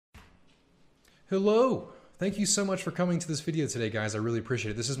Hello. Thank you so much for coming to this video today, guys. I really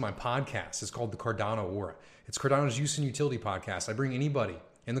appreciate it. This is my podcast. It's called the Cardano Aura. It's Cardano's use and utility podcast. I bring anybody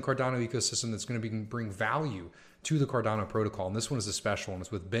in the Cardano ecosystem that's going to bring value to the Cardano protocol. And this one is a special one.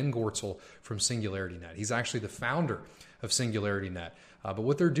 It's with Ben Goertzel from SingularityNet. He's actually the founder of SingularityNet. But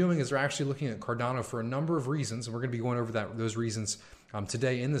what they're doing is they're actually looking at Cardano for a number of reasons. And we're going to be going over those reasons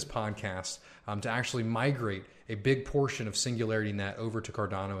today in this podcast to actually migrate a big portion of SingularityNet over to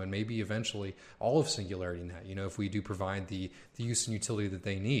Cardano and maybe eventually all of SingularityNet, if we do provide the use and utility that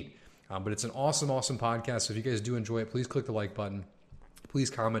they need. But it's an awesome podcast. So if you guys do enjoy it, please click the like button. Please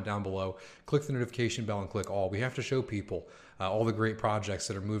comment down below, click the notification bell and click all. We have to show people all the great projects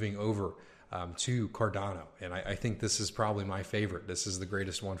that are moving over to Cardano. And I think this is probably my favorite. This is the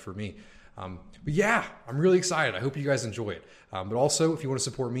greatest one for me. But yeah, I'm really excited. I hope you guys enjoy it. But also, if you want to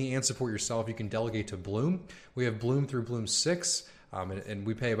support me and support yourself, you can delegate to Bloom. We have Bloom through Bloom 6, and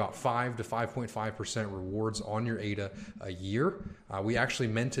we pay about 5 to 5.5% rewards on your ADA a year. We actually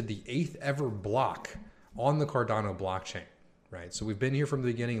minted the 8th ever block on the Cardano blockchain. Right, so we've been here from the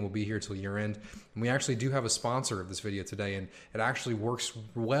beginning and we'll be here till year end. And we actually do have a sponsor of this video today, and it actually works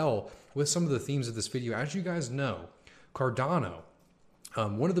well with some of the themes of this video. As you guys know, Cardano,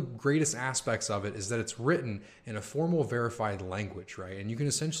 one of the greatest aspects of it is that it's written in a formal verified language, right? And you can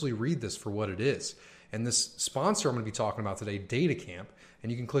essentially read this for what it is. And this sponsor I'm going to be talking about today, DataCamp, and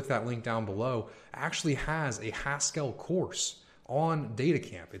you can click that link down below, actually has a Haskell course on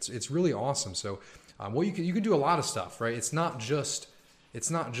DataCamp. It's really awesome. So well, you can do a lot of stuff, right? It's not just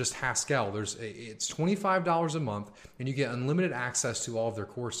Haskell. It's $25 a month, and you get unlimited access to all of their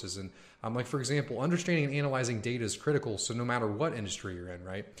courses. And like for example, understanding and analyzing data is critical. So no matter what industry you're in,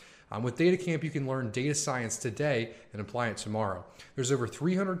 right? With DataCamp, you can learn data science today and apply it tomorrow. There's over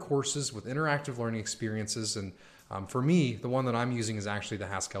 300 courses with interactive learning experiences, and for me, the one that I'm using is actually the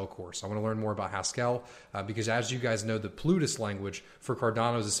Haskell course. I want to learn more about Haskell because, as you guys know, the Plutus language for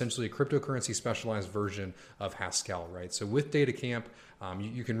Cardano is essentially a cryptocurrency specialized version of Haskell, right? So with DataCamp,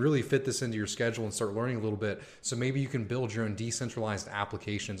 you can really fit this into your schedule and start learning a little bit. So maybe you can build your own decentralized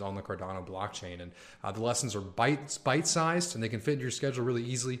applications on the Cardano blockchain. And the lessons are bite-sized, and they can fit into your schedule really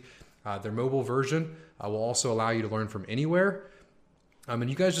easily. Their mobile version will also allow you to learn from anywhere. And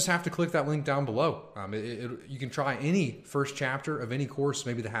you guys just have to click that link down below. You can try any first chapter of any course,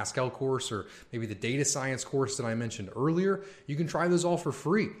 maybe the Haskell course or maybe the data science course that I mentioned earlier. You can try those all for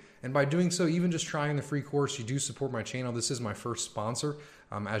free. And by doing so, even just trying the free course, you do support my channel. This is my first sponsor,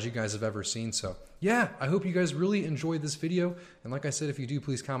 as you guys have ever seen. So yeah, I hope you guys really enjoyed this video. And like I said, if you do,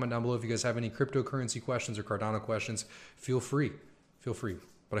 please comment down below. If you guys have any cryptocurrency questions or Cardano questions, feel free.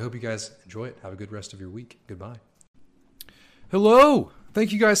 But I hope you guys enjoy it. Have a good rest of your week. Goodbye. Hello.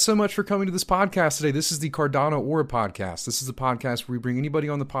 Thank you guys so much for coming to this podcast today. This is the Cardano Aura podcast. This is a podcast where we bring anybody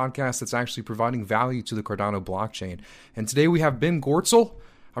on the podcast that's actually providing value to the Cardano blockchain. And today we have Ben Goertzel.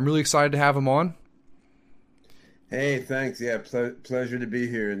 I'm really excited to have him on. Hey, thanks. Yeah, pleasure to be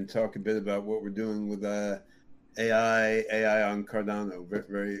here and talk a bit about what we're doing with AI on Cardano.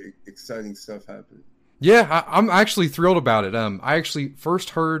 Very exciting stuff happening. Yeah, I'm actually thrilled about it. I actually first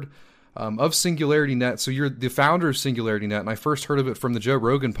heard of SingularityNet. So you're the founder of SingularityNet, and I first heard of it from the Joe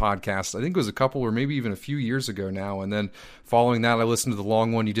Rogan podcast. I think it was a couple or maybe even a few years ago now. And then following that, I listened to the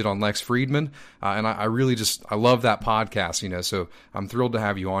long one you did on Lex Friedman, and I really I love that podcast. So I'm thrilled to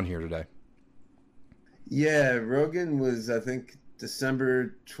have you on here today. Yeah, Rogan was, I think,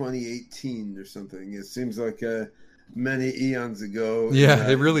 December 2018 or something. It seems like many eons ago. Yeah,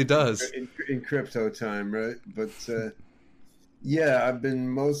 it really does. In crypto time, right? But yeah, I've been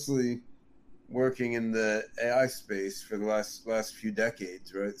mostly working in the AI space for the last few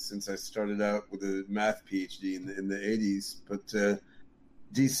decades, right? Since I started out with a math PhD in the 80s. But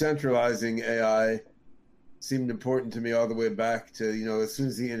decentralizing AI seemed important to me all the way back to, as soon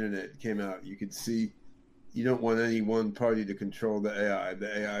as the internet came out, you could see you don't want any one party to control the AI.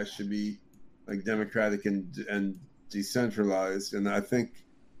 The AI should be like democratic and decentralized. And I think,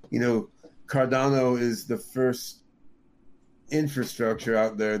 Cardano is the first infrastructure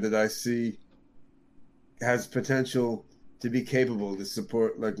out there that I see has potential to be capable to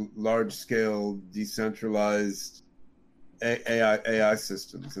support like large scale decentralized AI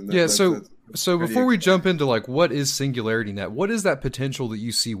systems. And so before we jump into like what is SingularityNet, what is that potential that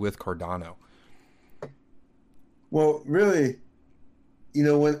you see with Cardano? Well, really,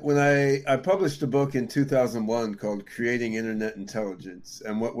 when I published a book in 2001 called Creating Internet Intelligence,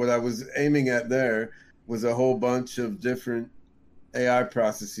 and what I was aiming at there was a whole bunch of different AI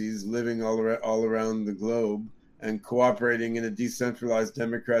processes living all around the globe and cooperating in a decentralized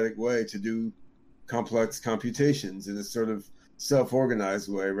democratic way to do complex computations in a sort of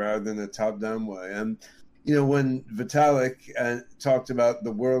self-organized way rather than a top-down way. And you know, when Vitalik talked about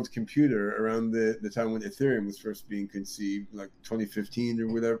the world computer around the time when Ethereum was first being conceived, like 2015 or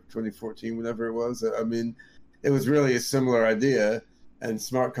whatever, 2014, whatever it was, I mean, it was really a similar idea, and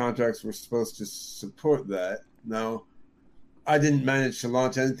smart contracts were supposed to support that. Now, I didn't manage to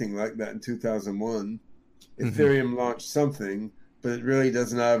launch anything like that in 2001. Ethereum launched something, but it really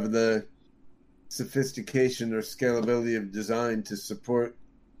doesn't have the sophistication or scalability of design to support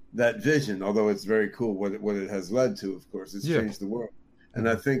that vision, although it's very cool what it has led to. Of course, it's changed the world. And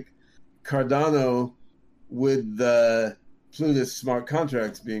I think Cardano, with the Plutus smart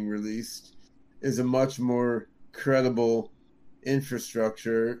contracts being released, is a much more credible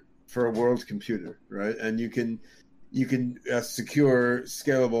infrastructure for a world computer, right? And you can secure,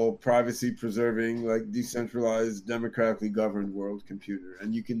 scalable, privacy preserving, like decentralized, democratically governed world computer.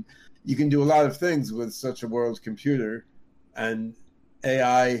 And you can do a lot of things with such a world computer. And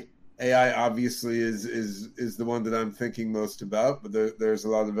AI obviously is the one that I'm thinking most about, but there's a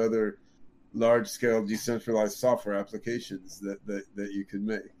lot of other large scale decentralized software applications that you could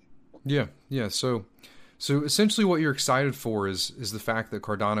make. Yeah. So essentially what you're excited for is the fact that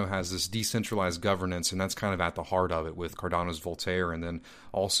Cardano has this decentralized governance, and that's kind of at the heart of it with Cardano's Voltaire, and then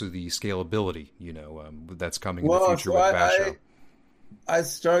also the scalability, that's coming in the future with Basho. I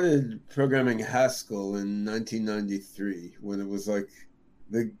started programming Haskell in 1993 when it was like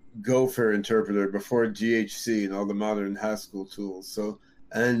the Gopher interpreter before GHC and all the modern Haskell tools. So,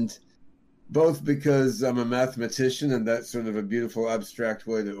 and both because I'm a mathematician and that's sort of a beautiful abstract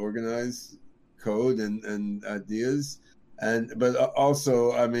way to organize code and ideas, but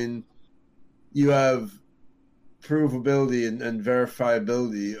also, I mean, you have provability and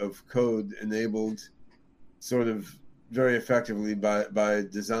verifiability of code enabled sort of very effectively by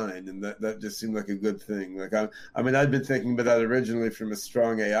design, and that just seemed like a good thing. Like I mean, I'd been thinking about that originally from a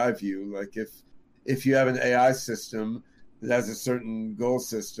strong AI view. Like if you have an AI system that has a certain goal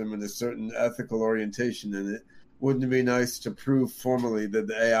system and a certain ethical orientation in it, wouldn't it be nice to prove formally that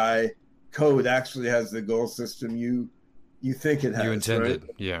the AI code actually has the goal system you think it has? You intended,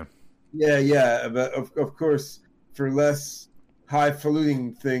 right? Yeah. But of course, for less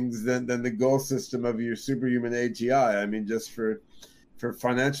highfalutin things than the goal system of your superhuman AGI. I mean, just for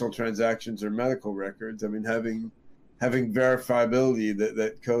financial transactions or medical records. I mean, having verifiability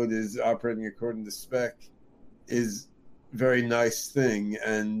that code is operating according to spec is a very nice thing.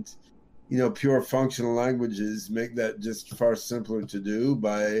 And pure functional languages make that just far simpler to do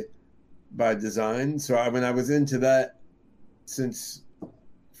by design. So I mean, I was into that since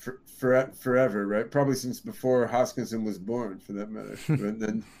forever, right? Probably since before Hoskinson was born, for that matter. And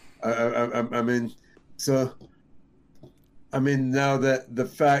then I mean, so I mean, now that the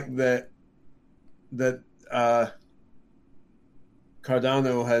fact that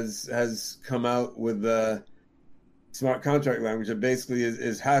Cardano has come out with a smart contract language that basically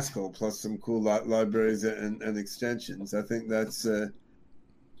is Haskell plus some cool libraries and extensions, I think that's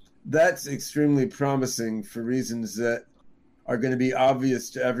extremely promising for reasons that are going to be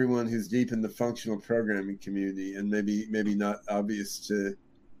obvious to everyone who's deep in the functional programming community, and maybe not obvious to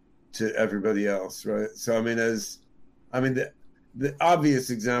everybody else, right? So the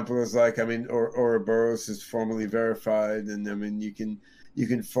obvious example is like, I mean, Ouroboros is formally verified, and I mean you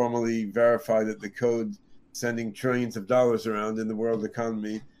can formally verify that the code sending trillions of dollars around in the world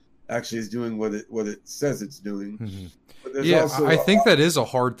economy actually is doing what it says it's doing. Mm-hmm. Yeah, I think that is a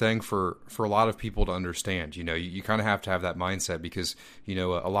hard thing for a lot of people to understand. You kind of have to have that mindset because, a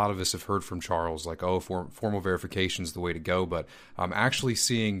lot of us have heard from Charles, like, formal verification is the way to go. But actually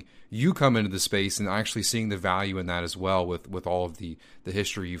seeing you come into the space and actually seeing the value in that as well with all of the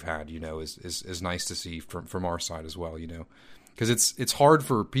history you've had, is nice to see from our side as well, Because it's hard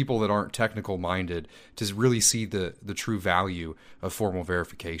for people that aren't technical minded to really see the true value of formal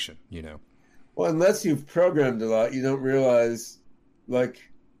verification, Well, unless you've programmed a lot, you don't realize,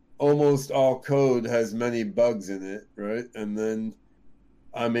 like, almost all code has many bugs in it, right? And then,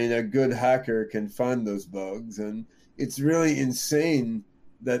 I mean, a good hacker can find those bugs. And it's really insane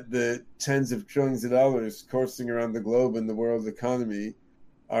that the tens of trillions of dollars coursing around the globe in the world economy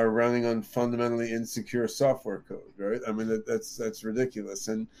are running on fundamentally insecure software code, right? I mean, that's ridiculous.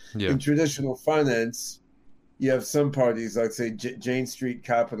 And in traditional finance, you have some parties, like say Jane Street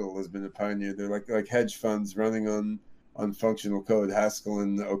Capital has been a pioneer. They're like hedge funds running on functional code, Haskell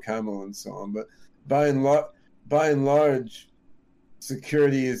and OCaml and so on. But by and large,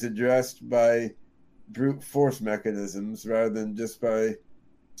 security is addressed by brute force mechanisms rather than just by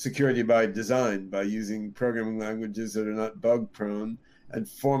security by design, by using programming languages that are not bug prone and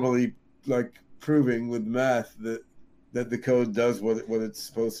formally like proving with math that that the code does what it's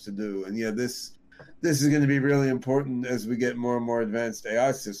supposed to do. And yeah, this is going to be really important as we get more and more advanced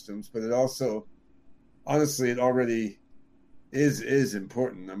AI systems. But it also, honestly, it already is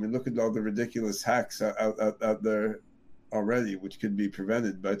important. I mean, look at all the ridiculous hacks out there already, which could be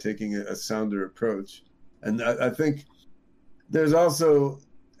prevented by taking a sounder approach. And I think there's also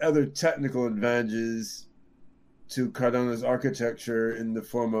other technical advantages to Cardano's architecture in the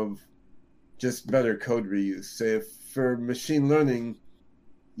form of just better code reuse. Say, if for machine learning,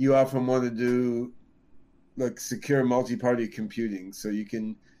 you often want to do like secure multi-party computing, so you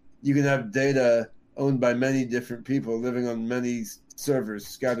can have data owned by many different people living on many servers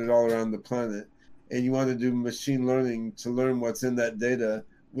scattered all around the planet, and you want to do machine learning to learn what's in that data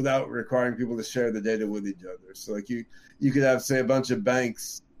without requiring people to share the data with each other. So like you could have, say, a bunch of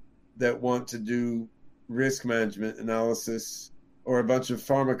banks that want to do risk management analysis, or a bunch of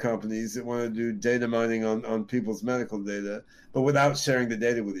pharma companies that want to do data mining on people's medical data, but without sharing the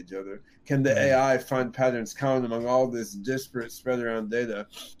data with each other. Can the AI find patterns common among all this disparate, spread around data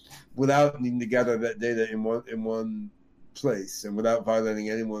without needing to gather that data in one place and without violating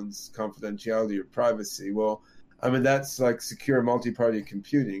anyone's confidentiality or privacy? Well, I mean, that's like secure multi-party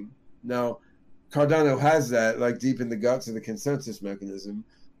computing. Now, Cardano has that like deep in the guts of the consensus mechanism.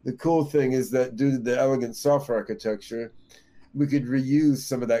 The cool thing is that due to the elegant software architecture, we could reuse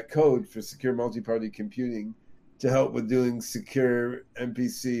some of that code for secure multi-party computing to help with doing secure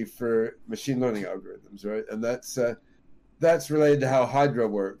MPC for machine learning algorithms, right? And that's related to how Hydra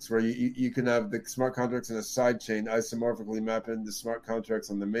works, where you can have the smart contracts in a side chain isomorphically map into smart contracts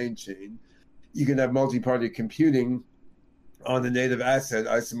on the main chain. You can have multi-party computing on the native asset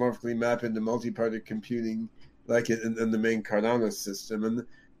isomorphically map into multi-party computing like in the main Cardano system. And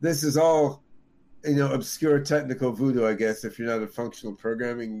this is all, obscure technical voodoo, I guess, if you're not a functional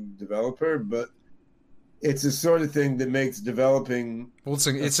programming developer, but it's the sort of thing that makes developing. Well,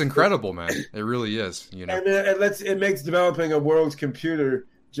 it's incredible, man. It really is. And it makes developing a world computer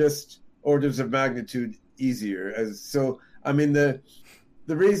just orders of magnitude easier. I mean, the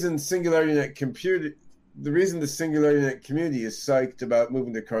reason the SingularityNet community is psyched about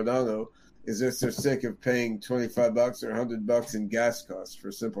moving to Cardano is just they're sick of paying $25 or $100 in gas costs for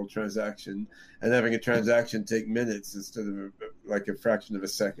a simple transaction and having a transaction take minutes instead of like a fraction of a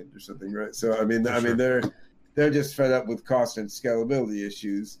second or something, right? So I mean, they're just fed up with cost and scalability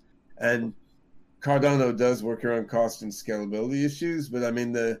issues, and Cardano does work around cost and scalability issues. But I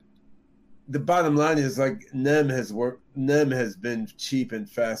mean, the bottom line is like NEM has been cheap and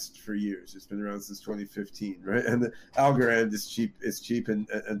fast for years. It's been around since 2015, right? And the Algorand is cheap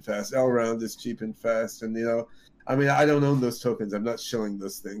and fast. Elrond is cheap and fast. And I mean, I don't own those tokens. I'm not shilling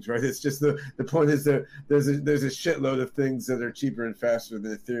those things, right? It's just the point is there's a shitload of things that are cheaper and faster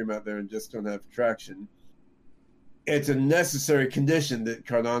than Ethereum out there and just don't have traction. It's a necessary condition that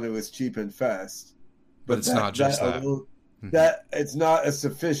Cardano is cheap and fast, but it's not just that. That it's not a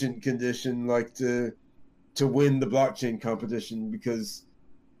sufficient condition like to win the blockchain competition, because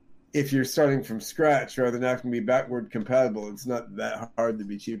if you're starting from scratch rather than having to be backward compatible, it's not that hard to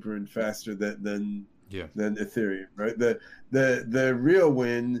be cheaper and faster than Ethereum, right? The real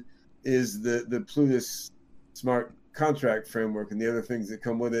win is the Plutus smart contract framework and the other things that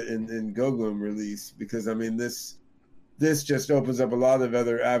come with it in Gogum release, because I mean this just opens up a lot of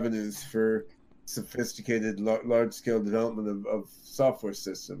other avenues for sophisticated large-scale development of software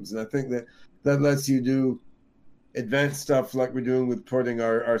systems. And I think that lets you do advanced stuff like we're doing with porting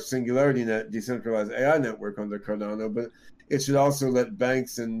our SingularityNet decentralized AI network onto Cardano, but it should also let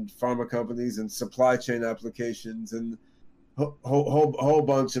banks and pharma companies and supply chain applications and whole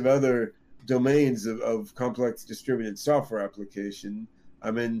bunch of other domains of complex distributed software application.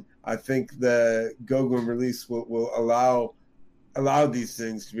 I mean, I think the Gogum release will allow these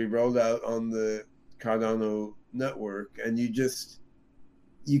things to be rolled out on the Cardano network, and you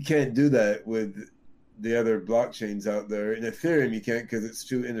can't do that with the other blockchains out there. In Ethereum, you can't because it's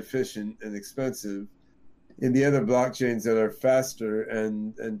too inefficient and expensive. In the other blockchains that are faster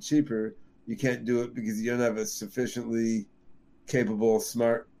and cheaper, you can't do it because you don't have a sufficiently capable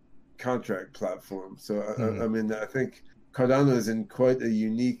smart contract platform. So, I mean, I think Cardano is in quite a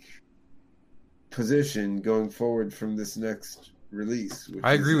unique position going forward from this next release.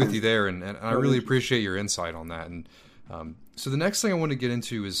 I agree with you there, and I really appreciate your insight on that. And so the next thing I want to get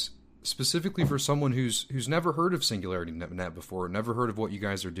into is specifically for someone who's never heard of SingularityNet before, never heard of what you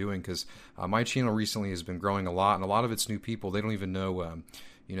guys are doing, because my channel recently has been growing a lot, and a lot of it's new people. They don't even know,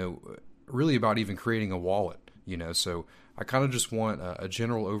 really about even creating a wallet, So I kind of just want a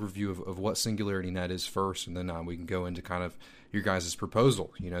general overview of what SingularityNet is first, and then we can go into kind of your guys'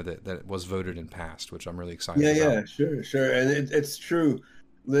 proposal, that was voted and passed, which I'm really excited about. Yeah, sure. And it's true.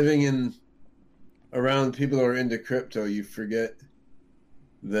 Living around people who are into crypto, you forget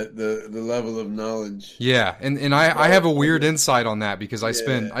that the level of knowledge. Yeah, and I have a weird insight on that because I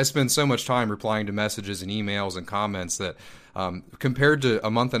spend so much time replying to messages and emails and comments that compared to a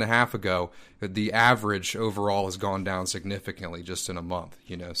month and a half ago, the average overall has gone down significantly just in a month,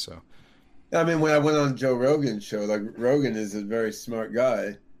 so. I mean, when I went on Joe Rogan's show, like Rogan is a very smart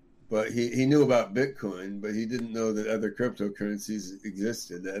guy, but he knew about Bitcoin, but he didn't know that other cryptocurrencies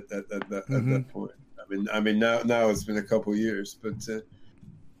existed at that point. I mean now it's been a couple years, but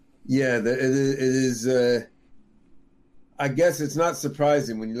it is. I guess it's not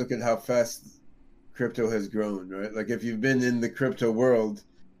surprising when you look at how fast crypto has grown, right? Like if you've been in the crypto world, it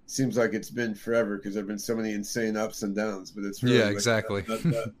seems like it's been forever because there've been so many insane ups and downs, but it's really exactly.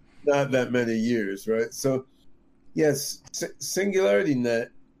 Not that many years, right? So, yes, SingularityNet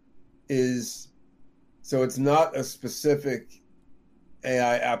is, so it's not a specific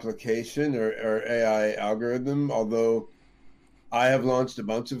AI application or AI algorithm, although I have launched a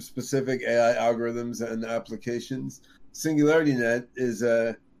bunch of specific AI algorithms and applications. SingularityNet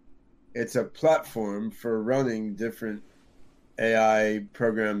it's a platform for running different AI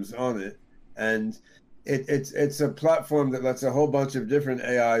programs on it, and it's a platform that lets a whole bunch of different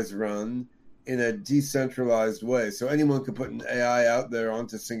AIs run in a decentralized way. So anyone can put an AI out there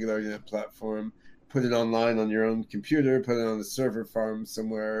onto SingularityNet platform, put it online on your own computer, put it on a server farm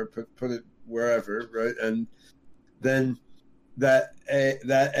somewhere, put it wherever, right? And then that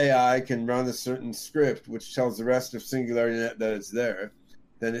AI can run a certain script which tells the rest of SingularityNet that it's there.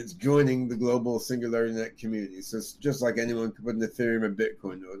 Then it's joining the global SingularityNet community. So it's just like anyone can put an Ethereum or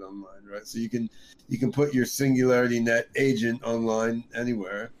Bitcoin node online, right? So you can put your SingularityNet agent online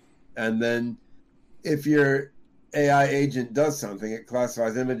anywhere, and then if your AI agent does something, it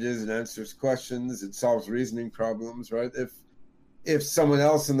classifies images, it answers questions, it solves reasoning problems, right? If someone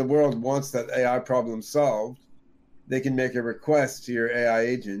else in the world wants that AI problem solved, they can make a request to your AI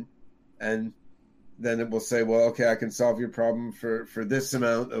agent, and then it will say, well, okay, I can solve your problem for this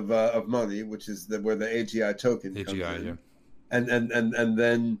amount of money, which is where the AGI token comes in. Yeah.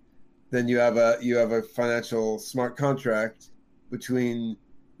 And then you have a financial smart contract between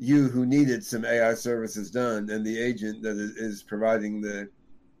you who needed some AI services done and the agent that is providing the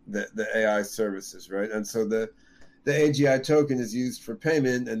AI services, right? And so the AGI token is used for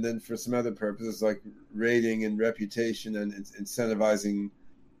payment and then for some other purposes like rating and reputation and incentivizing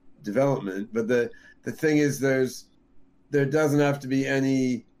development. But the thing is, there doesn't have to be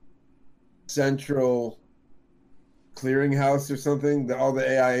any central clearinghouse or something. All the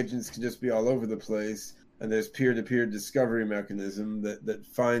AI agents can just be all over the place, and there's peer-to-peer discovery mechanism that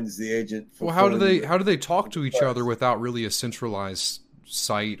finds the agent. Well, how do they talk to each other without really a centralized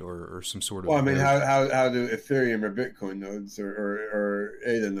site or some sort of? Well, I mean, how do Ethereum or Bitcoin nodes or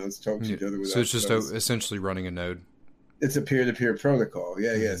ADA nodes talk to each other? So it's just essentially running a node. It's a peer-to-peer protocol.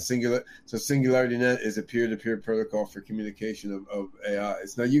 Yeah. So SingularityNet is a peer-to-peer protocol for communication of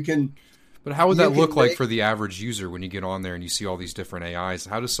AIs. Now you can. But how would that look like for the average user when you get on there and you see all these different AIs?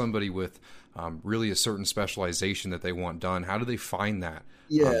 How does somebody with really a certain specialization that they want done, how do they find that?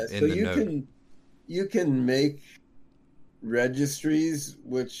 Yeah, so you can make registries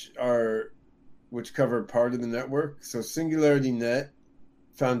which cover part of the network. So SingularityNet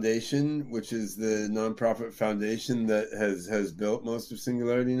Foundation, which is the nonprofit foundation that has built most of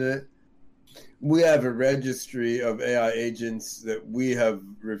SingularityNet, we have a registry of AI agents that we have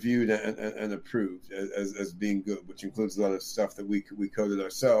reviewed and approved as being good, which includes a lot of stuff that we coded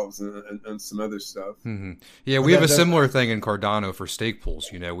ourselves and some other stuff. Mm-hmm. Yeah, we have a similar thing in Cardano for stake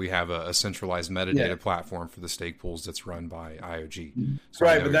pools. We have a centralized metadata platform for the stake pools that's run by IOG. So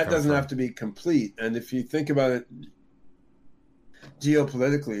right, but that doesn't have to be complete. And if you think about it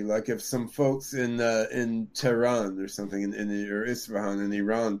geopolitically, like if some folks in Tehran or something or Isfahan in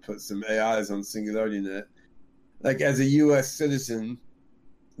Iran put some AIs on SingularityNet, like as a U.S. citizen,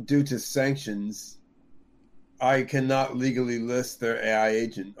 due to sanctions, I cannot legally list their AI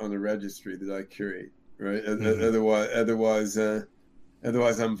agent on a registry that I curate, right? Mm-hmm.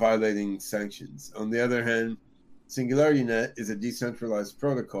 Otherwise, I'm violating sanctions. On the other hand, SingularityNet is a decentralized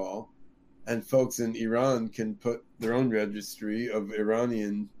protocol, and folks in Iran can put their own registry of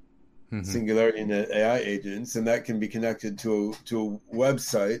Iranian SingularityNet AI agents, and that can be connected to a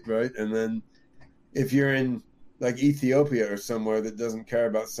website, right? And then if you're in like Ethiopia or somewhere that doesn't care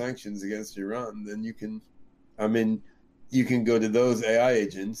about sanctions against Iran, then you can go to those AI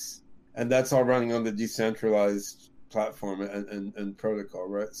agents and that's all running on the decentralized platform and protocol,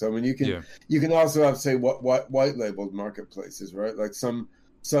 right? So I mean, you can also have, say, what white labeled marketplaces, right? Like some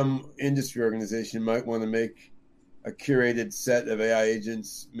industry organization might want to make a curated set of AI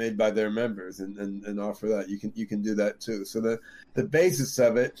agents made by their members and offer that. You can do that too. So the basis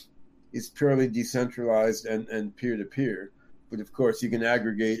of it is purely decentralized and peer-to-peer. But of course, you can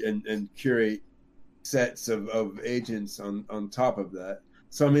aggregate and curate sets of agents on top of that.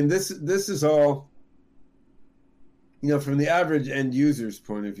 So, I mean, this is all, from the average end user's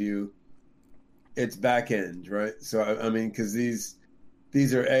point of view, it's back end, right? So, I mean, because these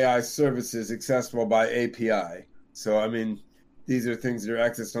are AI services accessible by API. So, I mean, these are things that are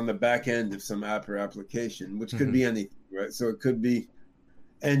accessed on the back end of some app or application, which could be anything, right? So it could be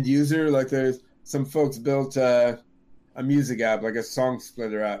end user, like there's some folks built a music app, like a song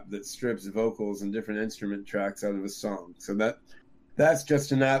splitter app that strips vocals and different instrument tracks out of a song. So that's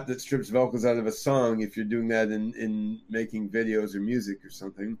just an app that strips vocals out of a song if you're doing that in making videos or music or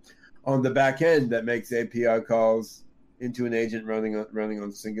something. On the back end, that makes API calls into an agent running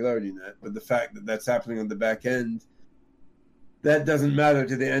on SingularityNet. But the fact that that's happening on the back end, that doesn't matter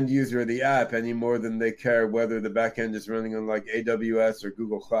to the end user of the app any more than they care whether the back end is running on like AWS or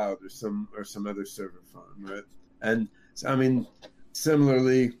Google Cloud or some other server farm, right? And I mean,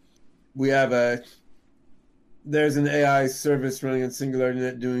 similarly, we have there's an AI service running on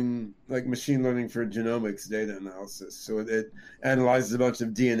SingularityNet doing like machine learning for genomics data analysis. So it analyzes a bunch of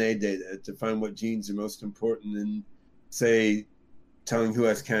DNA data to find what genes are most important in, say, telling who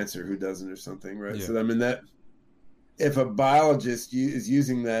has cancer, who doesn't, or something, right? Yeah. So I mean, that if a biologist is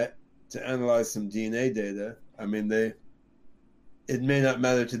using that to analyze some DNA data, I mean, it may not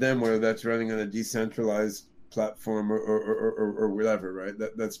matter to them whether that's running on a decentralized platform or whatever, right?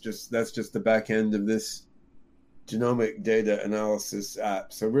 That's just the back end of this genomic data analysis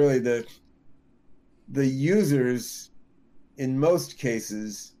app. So really, the users, in most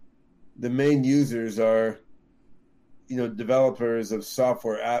cases, the main users are, developers of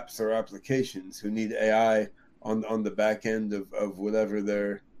software apps or applications who need AI on the back end of whatever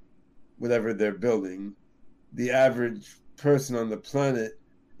they're building. The average person on the planet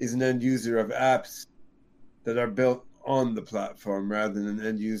is an end user of apps that are built on the platform rather than an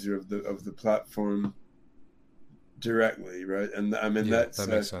end user of the platform directly, right? And I mean, that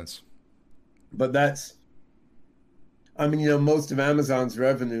makes sense. But most of Amazon's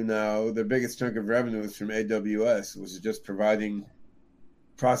revenue now, their biggest chunk of revenue is from AWS, which is just providing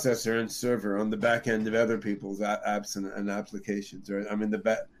processor and server on the back end of other people's apps and applications, right? I mean,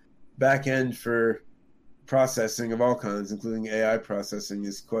 the back end for processing of all kinds, including AI processing,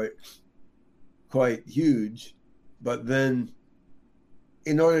 is quite huge. But then,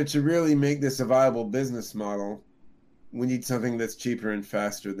 in order to really make this a viable business model, we need something that's cheaper and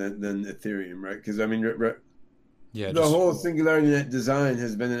faster than Ethereum, right? Because I mean, the whole SingularityNet design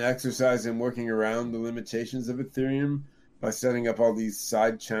has been an exercise in working around the limitations of Ethereum by setting up all these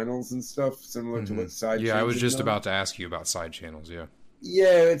side channels and stuff, similar to what side. Yeah, I was just about to ask you about side channels.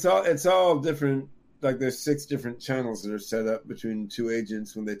 Yeah, it's all different. Like there's 6 different channels that are set up between 2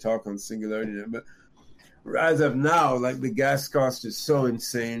 agents when they talk on SingularityNet. But as of now, like the gas cost is so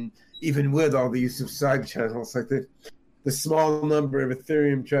insane, even with all the use of side channels. Like the small number of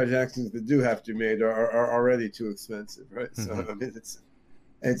Ethereum transactions that do have to be made are already too expensive, right? So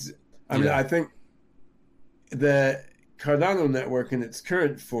I mean, I think the Cardano network in its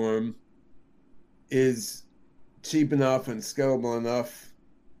current form is cheap enough and scalable enough,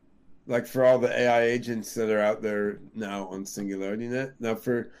 like for all the AI agents that are out there now on SingularityNet. Now,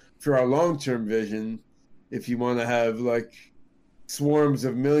 for our long-term vision, if you want to have like swarms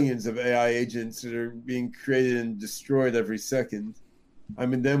of millions of AI agents that are being created and destroyed every second, I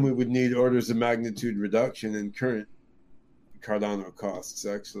mean, then we would need orders of magnitude reduction in current Cardano costs,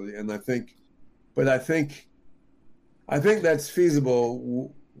 actually. And I think that's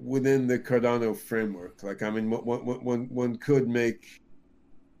feasible within the Cardano framework. Like, I mean, one could make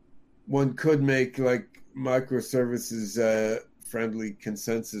like microservices friendly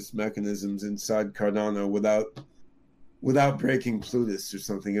consensus mechanisms inside Cardano without breaking Plutus or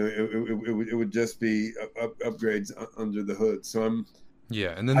something. It would just be upgrades under the hood. So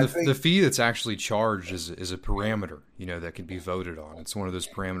and then the fee that's actually charged is a parameter, that can be voted on. It's one of those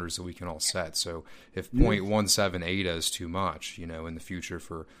parameters that we can all set. So if 0.17 ADA is too much, in the future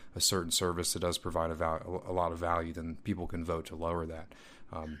for a certain service that does provide a lot of value, then people can vote to lower that.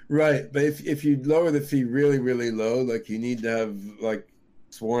 Right, but if you lower the fee really, really low, like you need to have like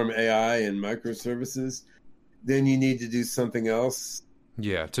Swarm AI and microservices, then you need to do something else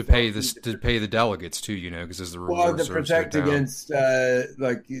Yeah, to pay the delegates too, because as the Well, to reserves protect go down. against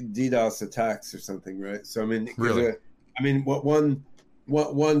like DDoS attacks or something, right? So I mean, Really?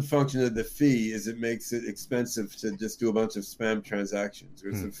 what one function of the fee is it makes it expensive to just do a bunch of spam transactions.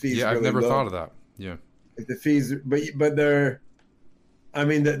 Whereas the fees Yeah, I've really never low. thought of that. Yeah. If the fees, but they're, I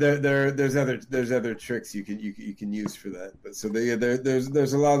mean, there's other tricks you can use for that. But so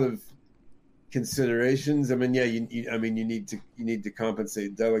there's a lot of considerations. I mean, yeah, you need to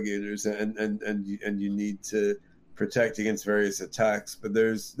compensate delegators and you need to protect against various attacks. But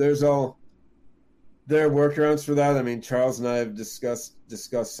there are workarounds for that. I mean, Charles and I have discussed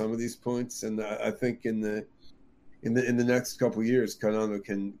some of these points, and I think in the next couple of years, Cardano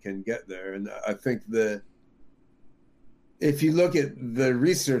can get there. And I think if you look at the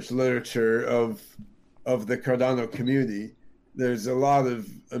research literature of the Cardano community, there's a lot of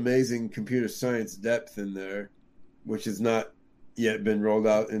amazing computer science depth in there, which has not yet been rolled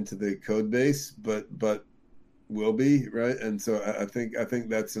out into the code base, but will be, right? And so I think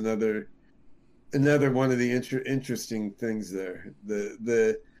that's another one of the interesting things there.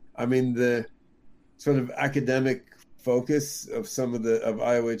 The sort of academic focus of some of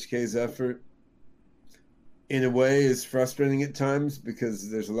IOHK's effort, in a way, is frustrating at times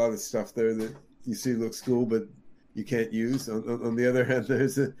because there's a lot of stuff there that you see looks cool, but you can't use. On the other hand,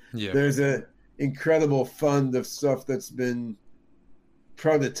 there's a incredible fund of stuff that's been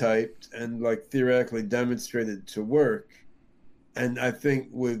prototyped and like theoretically demonstrated to work. And I think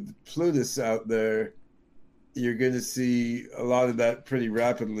with Plutus out there, you're going to see a lot of that pretty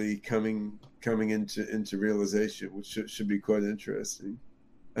rapidly coming into realization, which should be quite interesting.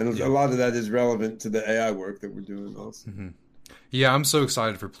 And a lot of that is relevant to the AI work that we're doing also. Mm-hmm. Yeah, I'm so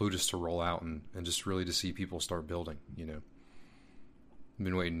excited for Plutus to roll out and just really to see people start building, I've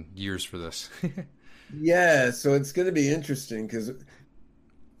been waiting years for this. Yeah, so it's going to be interesting because,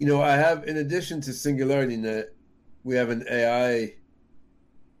 I have, in addition to SingularityNet, we have an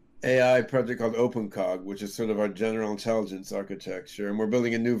AI project called OpenCog, which is sort of our general intelligence architecture. And we're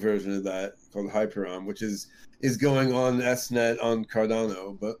building a new version of that called Hyperon, which is going on SNet on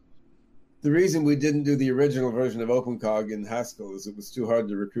Cardano. But the reason we didn't do the original version of OpenCog in Haskell is it was too hard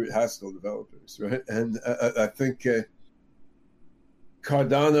to recruit Haskell developers, right? And I think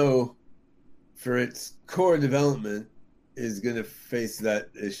Cardano, for its core development, is going to face that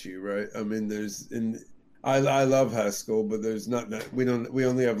issue, right? I mean, I love Haskell, but there's not that we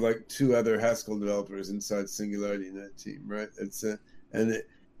only have like 2 other Haskell developers inside SingularityNet team, right?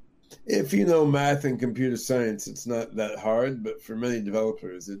 If you know math and computer science, it's not that hard, but for many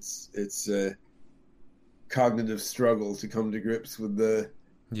developers, it's a cognitive struggle to come to grips with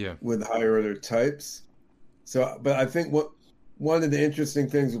with higher order types. So, but I think one of the interesting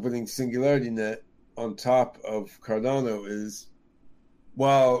things with putting SingularityNet on top of Cardano is,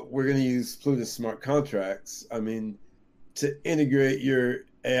 while we're going to use Plutus smart contracts, I mean, to integrate your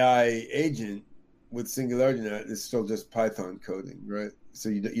AI agent with SingularityNet is still just Python coding, right? So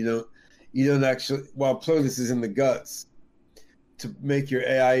you don't actually, while Plutus is in the guts, to make your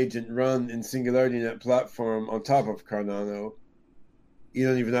AI agent run in SingularityNet platform on top of Cardano, you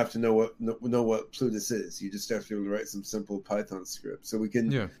don't even have to know what Plutus is. You just have to be able to write some simple Python script. So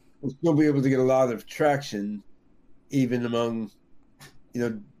we'll still be able to get a lot of traction, even among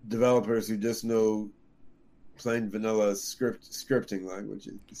developers who just know plain vanilla scripting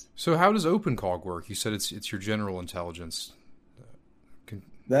languages. So how does OpenCog work? You said it's your general intelligence.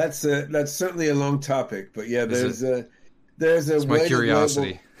 That's certainly a long topic, but yeah, there's a my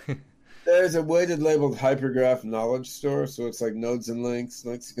curiosity. There's a weighted labeled hypergraph knowledge store, so it's like nodes and links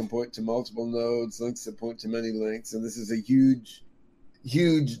that can point to multiple nodes, links that point to many links, and this is a huge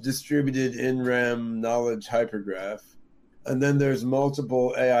distributed in-RAM knowledge hypergraph. And then there's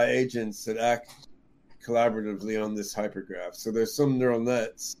multiple AI agents that act collaboratively on this hypergraph. So there's some neural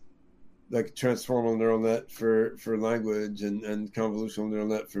nets, like transformal neural net for language and convolutional neural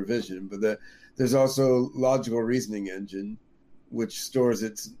net for vision. But there's also logical reasoning engine, which stores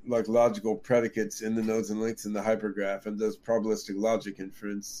its like logical predicates in the nodes and links in the hypergraph and does probabilistic logic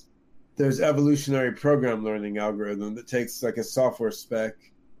inference. There's evolutionary program learning algorithm that takes like a software spec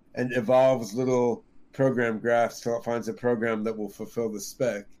and evolves little program graphs till it finds a program that will fulfill the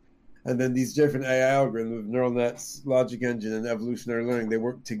spec. And then these different AI algorithms, neural nets, logic engine, and evolutionary learning, they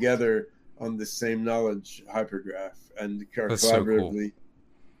work together on the same knowledge hypergraph and are collaboratively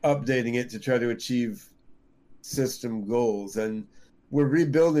updating it to try to achieve system goals. And we're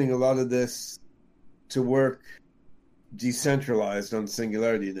rebuilding a lot of this to work decentralized on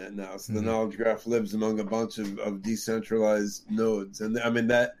SingularityNet now. So the knowledge graph lives among a bunch of decentralized nodes. And I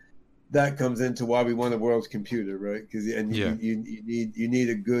mean, that comes into why we want a world computer, right? Because you need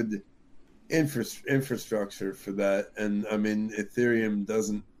a good infrastructure for that, and I mean Ethereum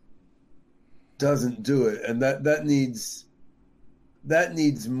doesn't do it, and that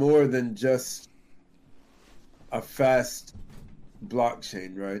needs more than just a fast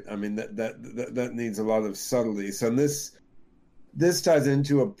blockchain, right? I mean that needs a lot of subtlety. So this ties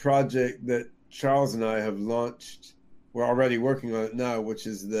into a project that Charles and I have launched. We're already working on it now, which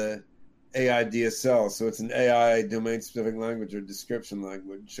is the AI DSL. So it's an AI domain specific language or description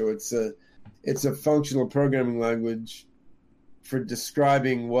language. So it's a functional programming language for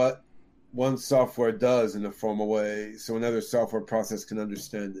describing what one software does in a formal way, so another software process can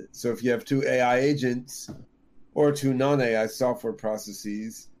understand it. So if you have two AI agents or two non-AI software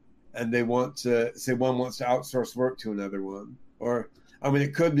processes, and they want to say one wants to outsource work to another one, or I mean,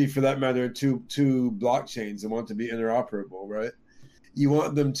 it could be for that matter two blockchains that want to be interoperable, right? You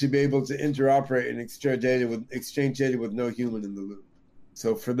want them to be able to interoperate and exchange data with no human in the loop.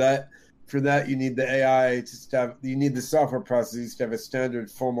 So for that, you need the AI you need the software processes to have a standard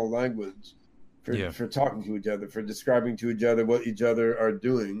formal language for talking to each other, for describing to each other what each other are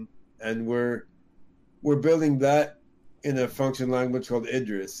doing, and we're building that in a function language called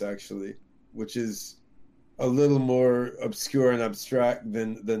Idris, actually, which is a little more obscure and abstract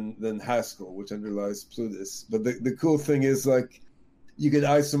than Haskell, which underlies Plutus. But the cool thing is, like, you could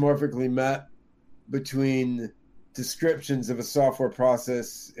isomorphically map between descriptions of a software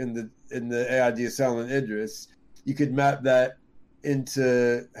process in the AI DSL and Idris. You could map that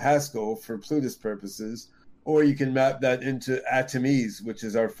into Haskell for Plutus purposes, or you can map that into Atomese, which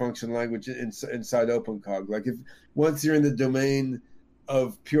is our function language inside OpenCog. Like, if once you're in the domain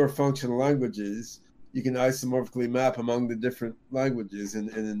of pure functional languages, you can isomorphically map among the different languages in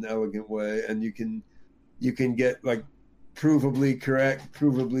an elegant way, and you can get like provably correct,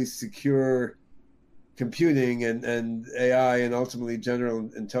 provably secure computing and AI and ultimately general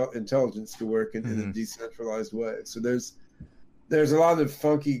intelligence to work in a decentralized way. So there's a lot of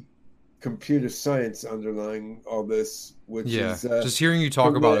funky computer science underlying all this, which is just hearing you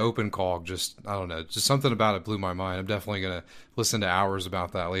talk about OpenCog, I don't know, just something about it blew my mind. I'm definitely going to listen to hours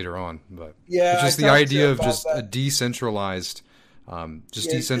about that later on, but it's just the idea of just a decentralized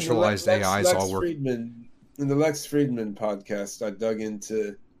decentralized AIs all work. In the Lex Friedman podcast, I dug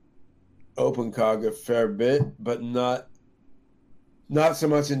into OpenCog a fair bit, but not so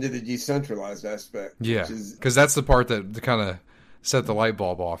much into the decentralized aspect. Yeah, because that's the part that kind of set the light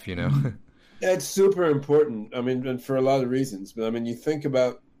bulb off, you know. It's super important. I mean, and for a lot of reasons. But I mean, you think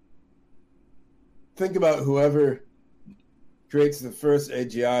about whoever creates the first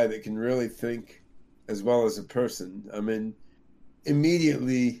AGI that can really think as well as a person. I mean,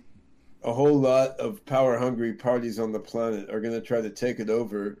 immediately a whole lot of power-hungry parties on the planet are going to try to take it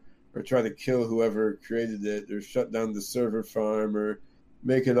over, or try to kill whoever created it, or shut down the server farm, or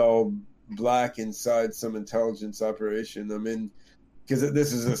make it all black inside some intelligence operation. I mean, because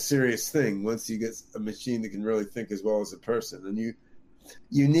this is a serious thing once you get a machine that can really think as well as a person. And you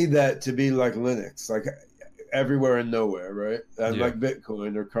need that to be like Linux, like everywhere and nowhere, right? And like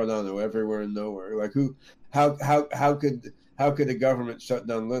Bitcoin or Cardano, everywhere and nowhere. Like how could a government shut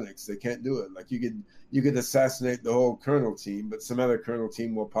down Linux? They can't do it. Like you could assassinate the whole kernel team, but some other kernel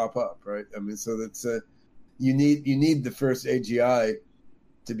team will pop up, right? I mean, so that's you need the first AGI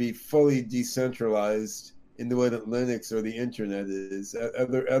to be fully decentralized in the way that Linux or the internet is.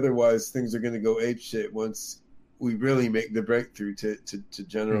 Otherwise, things are going to go apeshit once we really make the breakthrough to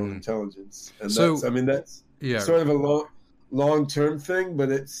general intelligence. And that's sort of a long-term thing, but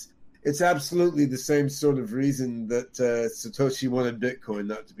it's absolutely the same sort of reason that Satoshi wanted Bitcoin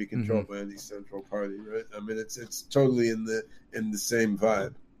not to be controlled by any central party, right? I mean, it's totally in the same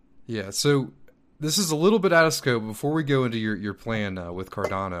vibe. Yeah. So this is a little bit out of scope. Before we go into your plan with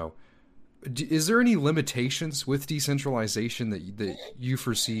Cardano, is there any limitations with decentralization that you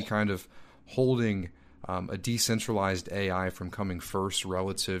foresee kind of holding a decentralized AI from coming first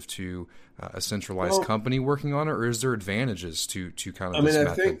relative to a centralized company working on it, or is there advantages to kind of this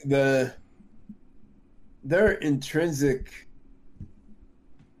method? I think there are intrinsic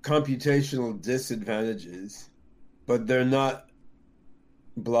computational disadvantages, but they're not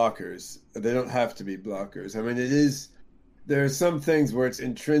blockers. They don't have to be blockers. I mean, there are some things where it's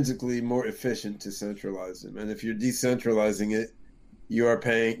intrinsically more efficient to centralize them, and if you're decentralizing it, you are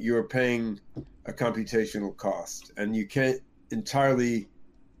paying a computational cost, and you can't entirely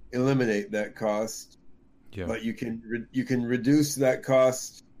eliminate that cost, but you can reduce that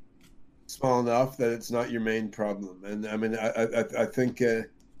cost small enough that it's not your main problem. And I mean, I think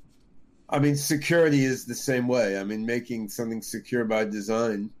security is the same way. I mean, making something secure by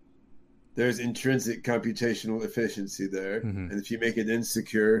design there's intrinsic computational efficiency there. Mm-hmm. And if you make it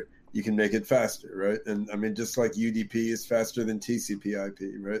insecure, you can make it faster, right? And I mean, just like UDP is faster than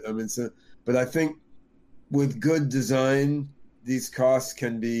TCP/IP, right? I mean, but I think with good design, these costs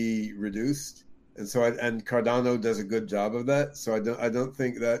can be reduced, and and Cardano does a good job of that. So I don't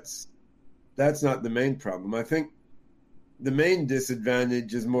think that's not the main problem. I think the main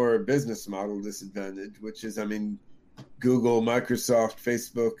disadvantage is more a business model disadvantage, which is, I mean, Google, Microsoft,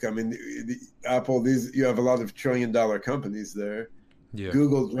 Facebook, I mean, Apple, you have a lot of trillion-dollar companies there. Yeah.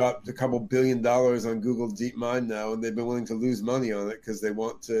 Google dropped a couple $1 billion on Google DeepMind now, and they've been willing to lose money on it because they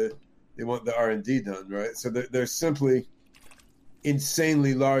want the R&D done, right? So there's simply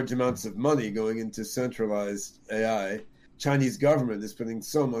insanely large amounts of money going into centralized AI. Chinese government is putting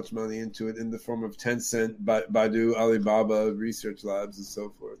so much money into it in the form of Tencent, Baidu, Alibaba, research labs, and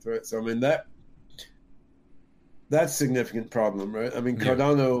so forth, right? So I mean that's a significant problem, right? I mean,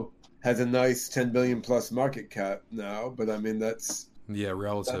 Cardano has a nice 10 billion plus market cap now, but I mean that's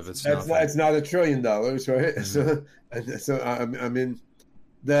relative. It's not $1 trillion, right? Mm-hmm. So I mean,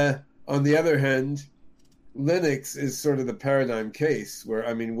 on the other hand, Linux is sort of the paradigm case where,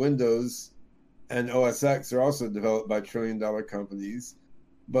 I mean, Windows and OS X are also developed by trillion-dollar companies,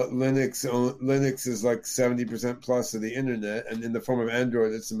 but Linux is like 70% plus of the internet, and in the form of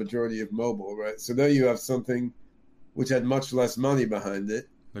Android, it's the majority of mobile, right? So there you have something which had much less money behind it.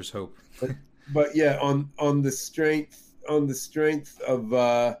 There's hope. but yeah, on the strength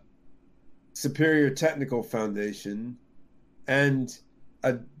of superior technical foundation and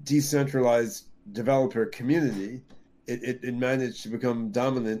a decentralized developer community, it managed to become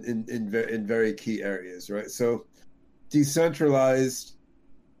dominant in very key areas, right? So Decentralized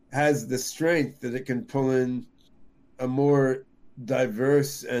has the strength that it can pull in a more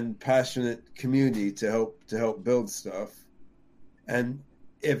diverse and passionate community to help build stuff. And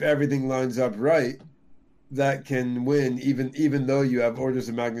if everything lines up right, that can win even though you have orders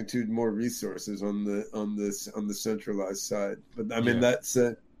of magnitude more resources on the centralized side. But I mean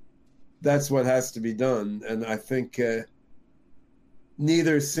that's what has to be done, and I think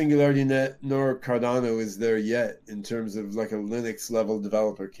neither SingularityNet nor Cardano is there yet in terms of like a Linux level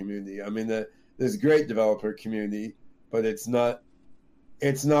developer community. I mean, there's great developer community, but it's not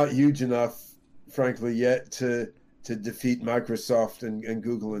huge enough, frankly, yet to defeat Microsoft and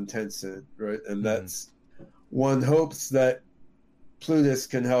Google and Tencent, right? And that's one hopes that Plutus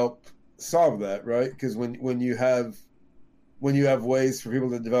can help solve that, right? Because when you have ways for people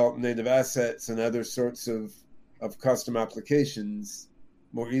to develop native assets and other sorts of custom applications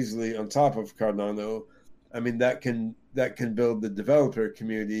more easily on top of Cardano, I mean that can build the developer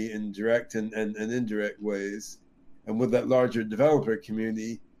community in direct and indirect ways. And with that larger developer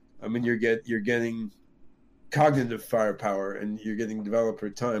community, I mean you're getting cognitive firepower and you're getting developer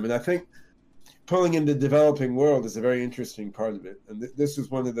time. And I think pulling in the developing world is a very interesting part of it. And this was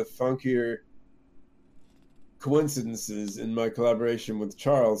one of the funkier coincidences in my collaboration with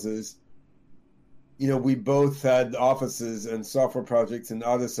Charles is, you know, we both had offices and software projects in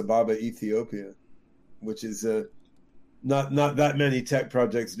Addis Ababa, Ethiopia, which is not that many tech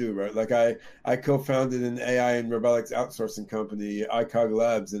projects do, right? Like I co-founded an AI and robotics outsourcing company, ICOG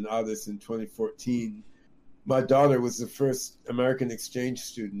Labs, in Addis in 2014. My daughter was the first American exchange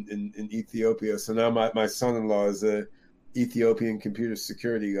student in Ethiopia. So now my son-in-law is a Ethiopian computer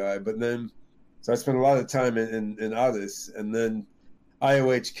security guy. But then, so I spent a lot of time in Addis. And then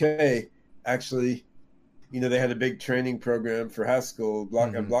IOHK, actually, you know, they had a big training program for Haskell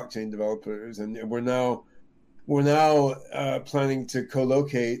blockchain developers. And we're now planning to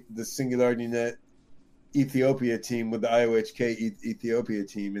co-locate the SingularityNet Ethiopia team with the IOHK Ethiopia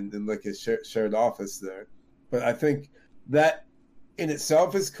team in like a shared office there. But I think that in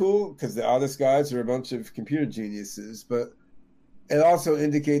itself is cool because the Addis guys are a bunch of computer geniuses, but it also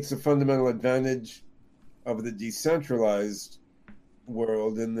indicates a fundamental advantage of the decentralized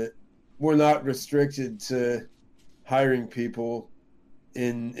world in that we're not restricted to hiring people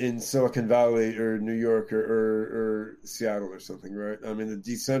in Silicon Valley or New York or Seattle or something, right? I mean, the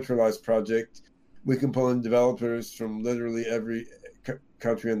decentralized project, we can pull in developers from literally every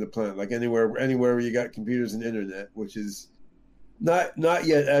country on the planet, like anywhere where you got computers and internet, which is not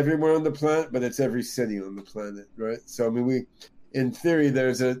yet everywhere on the planet, but it's every city on the planet, right? So I mean, in theory,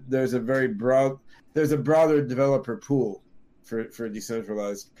 there's a broader developer pool for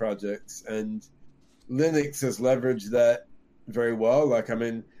decentralized projects, and Linux has leveraged that very well. Like, I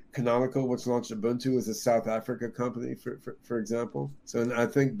mean, Canonical, which launched Ubuntu, is a South Africa company, for example. So, and I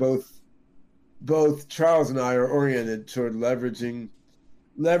think both Charles and I are oriented toward leveraging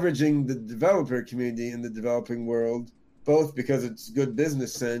the developer community in the developing world, both because it's good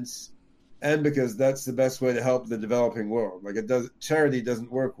business sense and because that's the best way to help the developing world. Like charity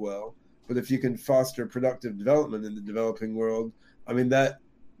doesn't work well, but if you can foster productive development in the developing world, I mean that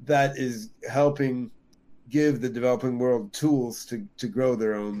is helping give the developing world tools to grow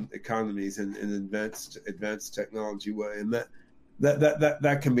their own economies in an advanced technology way, and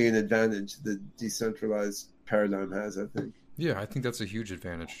that can be an advantage the decentralized paradigm has, I think. Yeah, I think that's a huge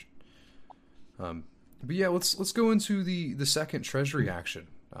advantage. But yeah, let's go into the second treasury action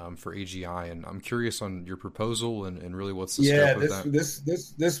for AGI, and I'm curious on your proposal and really what's the scope of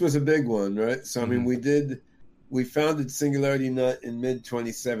that. This was a big one, right? So I mean, we founded Singularity Nut in mid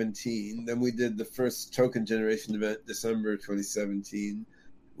 2017. Then we did the first token generation event December 2017,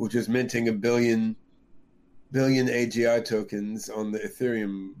 which was minting a billion AGI tokens on the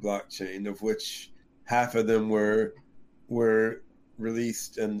Ethereum blockchain, of which half of them were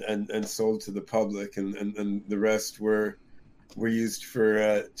released and sold to the public, and the rest were used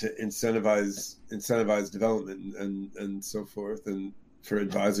for to incentivize development and so forth, and for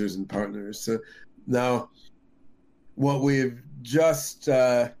advisors and partners. So now what we've just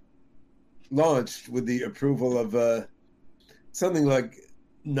launched with the approval of something like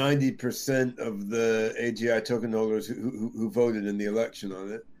 90% of the AGI token holders who voted in the election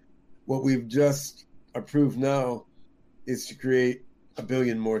on it, what we've just approved now is to create 1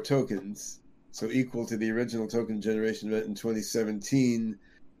 billion more tokens, so equal to the original token generation event in 2017.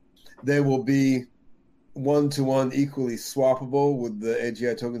 They will be 1-to-1 equally swappable with the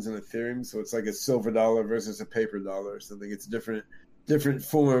AGI tokens in Ethereum. So it's like a silver dollar versus a paper dollar or something. It's different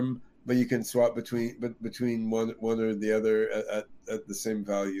form, but you can swap between one or the other at the same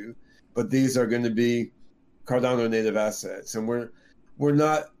value. But these are going to be Cardano native assets, and we're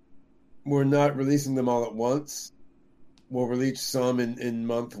not releasing them all at once. We'll release some in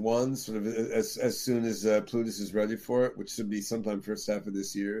month one, sort of as soon as Plutus is ready for it, which should be sometime first half of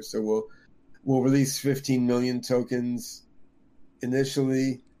this year. So we'll release 15 million tokens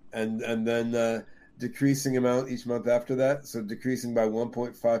initially, and then decreasing amount each month after that. So decreasing by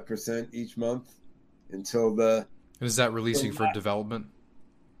 1.5% each month until the. And is that releasing for development?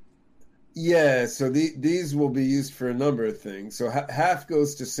 Yeah. So these will be used for a number of things. So half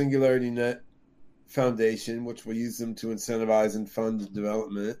goes to Singularity Net Foundation, which will use them to incentivize and fund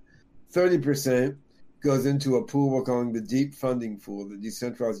development. 30% goes into a pool we're calling the Deep Funding Pool, the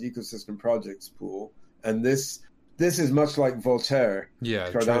Decentralized Ecosystem Projects Pool, and this is much like Voltaire.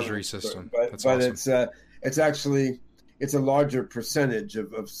 Yeah, Cardano, treasury system. But awesome. It's a larger percentage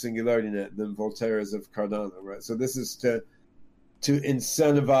of Singularity Net than Voltaire is of Cardano, right? So this is to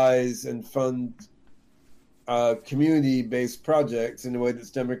incentivize and fund community-based projects in a way that's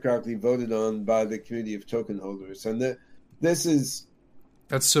democratically voted on by the community of token holders. And this is...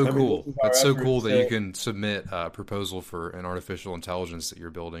 That's so cool. That's so cool that you can submit a proposal for an artificial intelligence that you're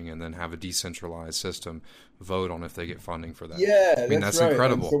building and then have a decentralized system vote on if they get funding for that. Yeah, I mean, that's right.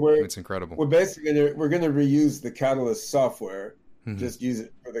 incredible. So it's incredible. We're basically we're going to reuse the Catalyst software, just use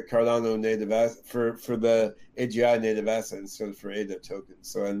it for the Cardano native for the AGI native asset instead of for ADA tokens.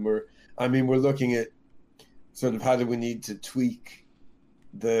 So, and we're looking at sort of how do we need to tweak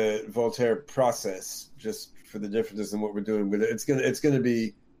the Voltaire process just for the differences in what we're doing, but it's gonna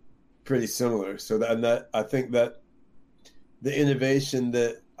be pretty similar. So that I think that the innovation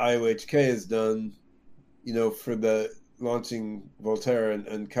that IOHK has done, for the launching Voltaire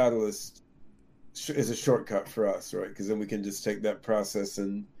and Catalyst is a shortcut for us, right? Because then we can just take that process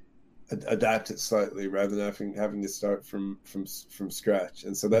and adapt it slightly rather than having to start from scratch.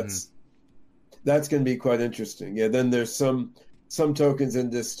 And so that's going to be quite interesting. Yeah. Then there's some tokens in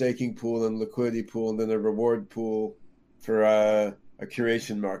this staking pool and liquidity pool, and then a reward pool for a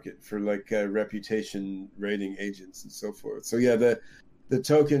curation market for like reputation rating agents and so forth. So yeah, the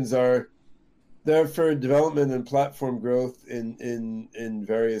tokens are there for development and platform growth in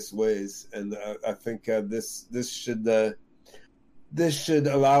various ways, and I think this should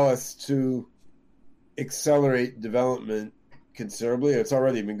allow us to accelerate development considerably. It's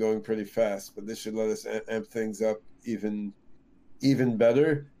already been going pretty fast, but this should let us amp things up even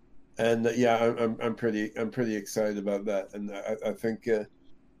better. And yeah, I'm pretty excited about that, and I think it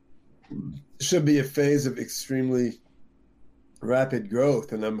should be a phase of extremely rapid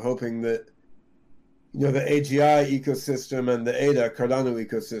growth. And I'm hoping that the AGI ecosystem and the ADA Cardano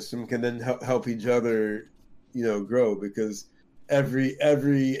ecosystem can then help each other grow, because every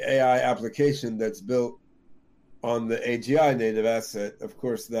AI application that's built on the AGI native asset, of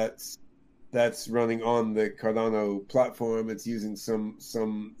course, that's running on the Cardano platform. It's using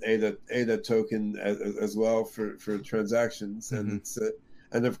some ADA token as well for transactions, and it's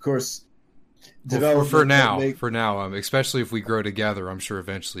and of course development for that now, make, especially if we grow together, I'm sure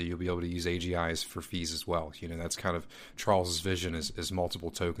eventually you'll be able to use AGIs for fees as well. You know, that's kind of Charles's vision is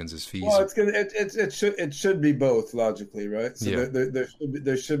multiple tokens as fees. well, it should be both logically, right? So Yeah.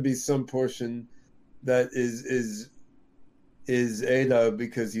 there should be some portion that is ADA,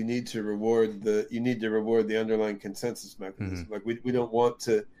 because you need to reward the underlying consensus mechanism. Mm-hmm. Like we don't want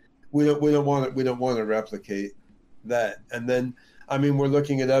to replicate that. And then, I mean, we're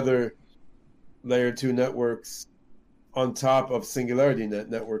looking at other layer 2 networks on top of Singularity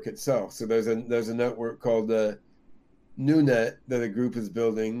network itself. So there's a network called NewNet that a group is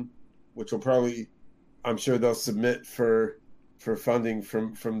building, which will probably, I'm sure they'll submit for funding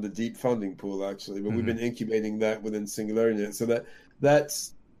from the deep funding pool, actually. But we've been incubating that within SingularityNet. So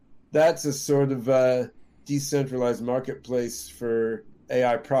that's a sort of decentralized marketplace for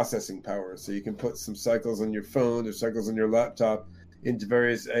AI processing power. So you can put some cycles on your phone or cycles on your laptop into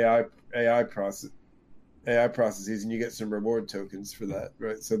various AI processes, and you get some reward tokens for that,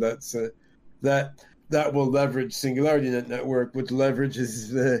 right? So that's that will leverage SingularityNet network, which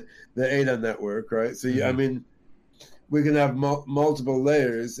leverages the ADA network, right? So I mean, we can have multiple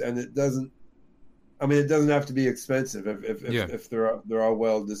layers, and it doesn't have to be expensive if they're all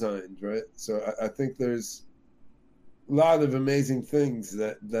well designed, right? So I think there's a lot of amazing things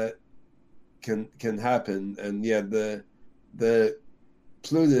that can happen, and yeah, the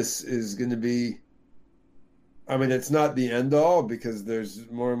Plutus is going to be. I mean, it's not the end all, because there's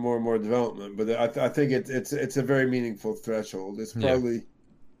more and more development, but I think it's a very meaningful threshold. It's probably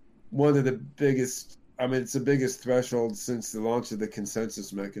one of the biggest. I mean, it's the biggest threshold since the launch of the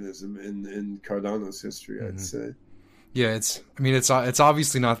consensus mechanism in Cardano's history, I'd say. Yeah, it's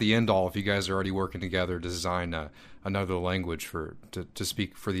obviously not the end all if you guys are already working together to design another language to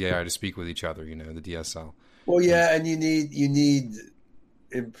speak for the AI to speak with each other. You know, the DSL. Well, yeah, and you need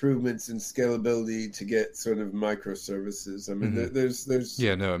improvements in scalability to get sort of microservices. I mean, there's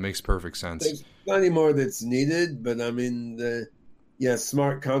it makes perfect sense. There's plenty more that's needed, but I mean,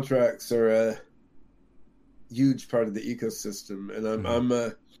 smart contracts are a huge part of the ecosystem,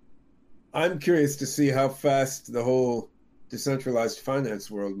 and I'm curious to see how fast the whole decentralized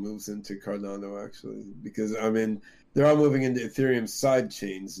finance world moves into Cardano, actually, because I mean, they're all moving into Ethereum side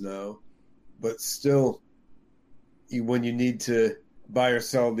chains now, but still, when you need to buy or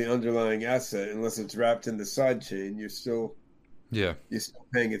sell the underlying asset, unless it's wrapped in the side chain, you're still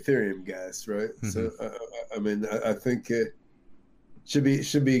paying Ethereum gas, right? So I mean, I think it should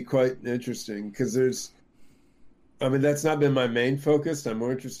be quite interesting, because that's not been my main focus. I'm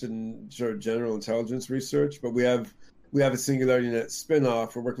more interested in sort of general intelligence research, but we have a SingularityNet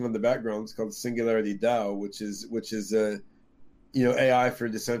spinoff. We're working on the background. It's called Singularity DAO, which is AI for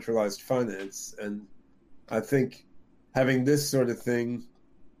decentralized finance. And I think having this sort of thing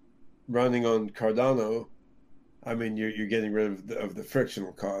running on Cardano, I mean, you're getting rid of the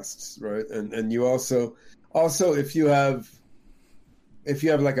frictional costs, right? And you also if you have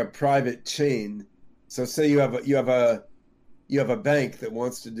like a private chain. So say you have a bank that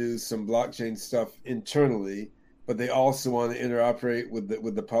wants to do some blockchain stuff internally, but they also want to interoperate with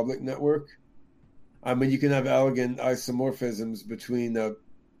the public network. I mean, you can have elegant isomorphisms between a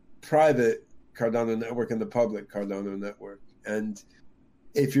private Cardano network and the public Cardano network. And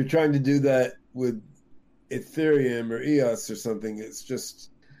if you're trying to do that with Ethereum or EOS or something, it's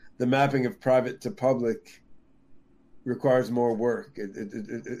just the mapping of private to public requires more work.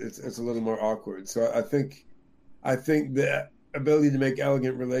 It's a little more awkward. So I think the ability to make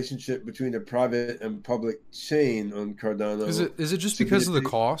elegant relationship between a private and public chain on Cardano is it just because of the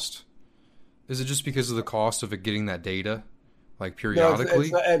cost? Is it just because of the cost of it getting that data, like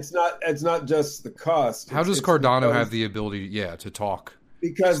periodically? No, it's not just the cost. How does Cardano have the ability, to talk?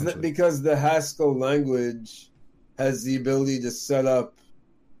 Because the Haskell language has the ability to set up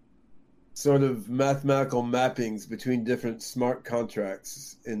sort of mathematical mappings between different smart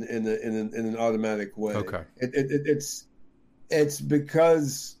contracts in an automatic way. Okay. It's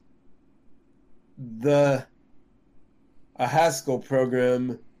because a Haskell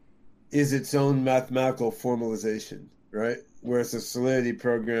program is its own mathematical formalization, right? Whereas a Solidity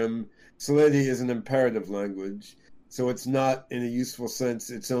program, Solidity is an imperative language, so it's not, in a useful sense,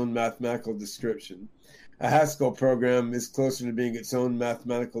 its own mathematical description. A Haskell program is closer to being its own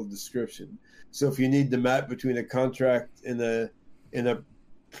mathematical description. So if you need to map between a contract in a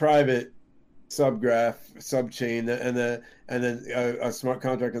private subchain and a smart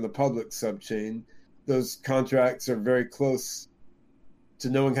contract in the public subchain, those contracts are very close to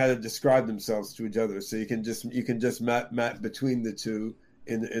knowing how to describe themselves to each other. So you can just map between the two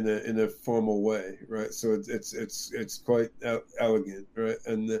in a formal way, right? So it's quite elegant, right?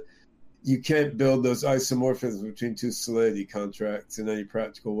 And you can't build those isomorphisms between two solidity contracts in any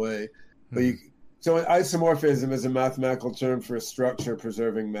practical way. But so an isomorphism is a mathematical term for a structure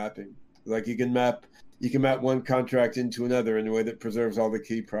preserving mapping. Like you can map one contract into another in a way that preserves all the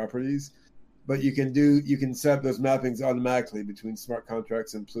key properties. But you can set up those mappings automatically between smart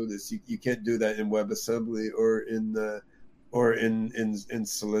contracts and Plutus. You can't do that in WebAssembly or in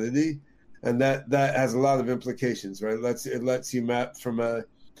Solidity, and that has a lot of implications, right? It lets you map from a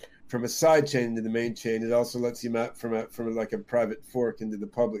side chain into the main chain. It also lets you map from like a private fork into the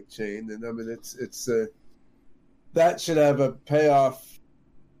public chain. And I mean, it's that should have a payoff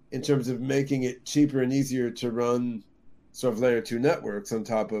in terms of making it cheaper and easier to run sort of layer 2 networks on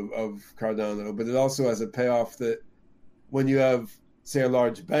top of Cardano. But it also has a payoff that when you have, say, a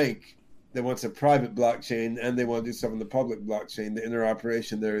large bank that wants a private blockchain and they want to do stuff on the public blockchain, the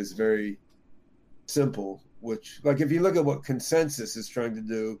interoperation there is very simple. Which, like, if you look at what Consensus is trying to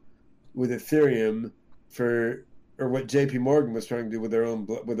do with Ethereum or what JP Morgan was trying to do with their own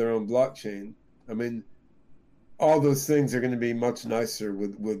blockchain, I mean, all those things are going to be much nicer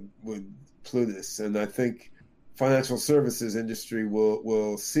with Plutus. And I think financial services industry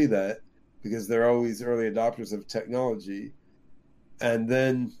will see that because they're always early adopters of technology. And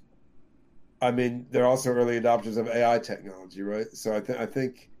then, I mean, they're also early adopters of AI technology, right? So I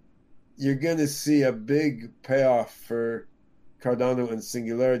think you're going to see a big payoff for Cardano and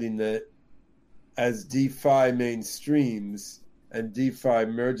SingularityNet as DeFi mainstreams and DeFi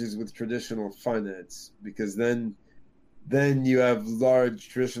merges with traditional finance, because then you have large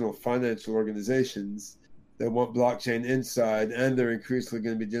traditional financial organizations that want blockchain inside, and they're increasingly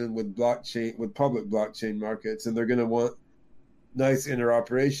going to be dealing with public blockchain markets, and they're going to want nice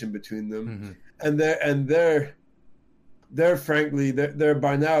interoperation between them. And they're frankly they're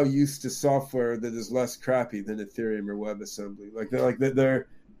by now used to software that is less crappy than Ethereum or WebAssembly.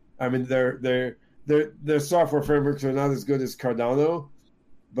 Their software frameworks are not as good as Cardano,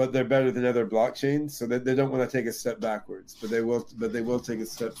 but they're better than other blockchains. So they don't want to take a step backwards, but they will take a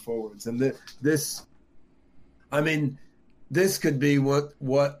step forwards. And this could be what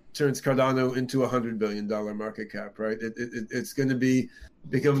turns Cardano into $100 billion market cap, right? It's going to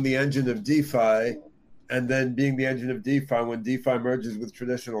become the engine of DeFi, and then being the engine of DeFi when DeFi merges with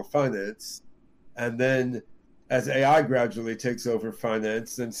traditional finance, and then as AI gradually takes over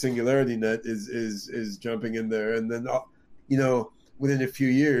finance, then SingularityNet is jumping in there, and then within a few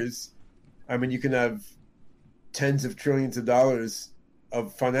years, I mean, you can have tens of trillions of dollars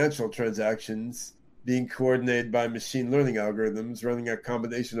of financial transactions being coordinated by machine learning algorithms running a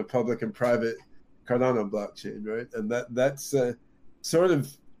combination of public and private Cardano blockchain, right? And that's sort of,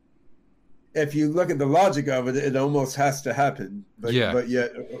 if you look at the logic of it, it almost has to happen. But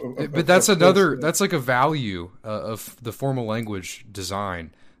that's like a value of the formal language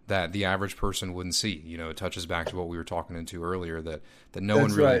design that the average person wouldn't see. It touches back to what we were talking into earlier, that no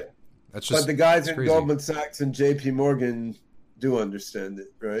one really. Right. That's just. But the guys at Goldman Sachs and JP Morgan do understand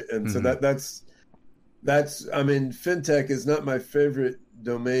it, right? And so that's. I mean, fintech is not my favorite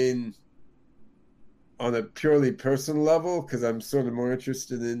domain on a purely personal level, because I'm sort of more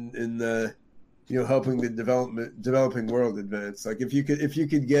interested in helping the developing world advance. Like if you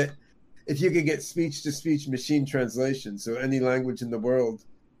could get speech to speech machine translation, so any language in the world,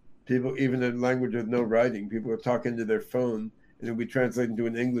 people, even a language with no writing, people are talking to their phone and it'll be translated into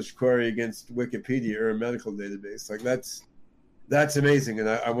an English query against Wikipedia or a medical database. Like that's amazing, and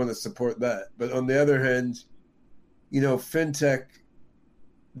I want to support that. But on the other hand, fintech,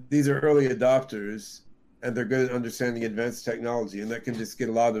 these are early adopters and they're good at understanding advanced technology, and that can just get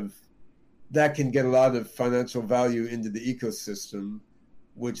a lot of financial value into the ecosystem,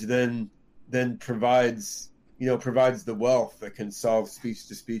 which then provides the wealth that can solve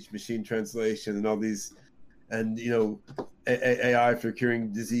speech-to-speech machine translation and all these, and AI for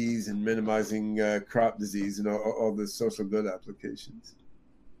curing disease and minimizing crop disease and all the social good applications.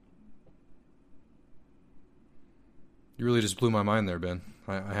 You really just blew my mind there, Ben.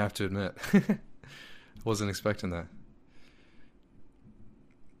 I have to admit. Wasn't expecting that.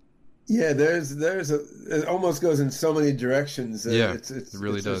 Yeah, it almost goes in so many directions. It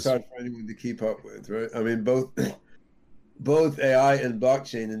really does. It's hard for anyone to keep up with, right? I mean, both AI and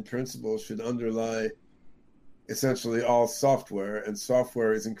blockchain in principle should underlie essentially all software, and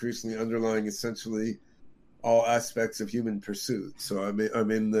software is increasingly underlying essentially all aspects of human pursuit. So I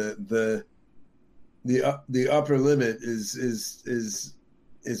mean the upper limit is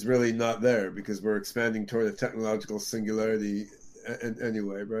really not there, because we're expanding toward a technological singularity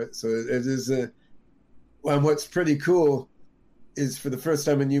anyway, right? So it is and what's pretty cool is, for the first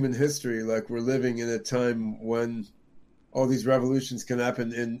time in human history, like, we're living in a time when all these revolutions can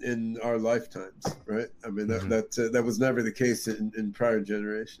happen in our lifetimes, right? I mean, that was never the case in prior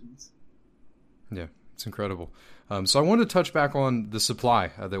generations. Yeah, it's incredible. So I wanted to touch back on the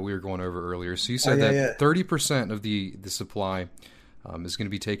supply that we were going over earlier. So you said that 30% of the supply is going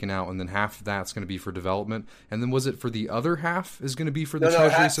to be taken out, and then half of that's going to be for development. And then was it for the other half is going to be for the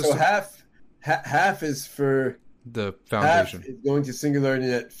treasury system? So half is for the foundation. Half is going to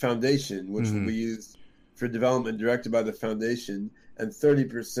SingularityNet Foundation, which will be used for development directed by the foundation, and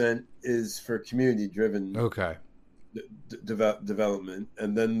 30% is for community-driven development.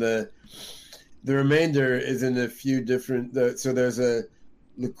 And then the remainder is in a few different. So there's a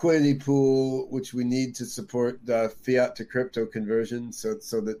liquidity pool which we need to support the fiat to crypto conversion, so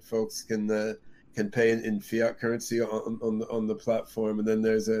that folks can pay in fiat currency on the platform. And then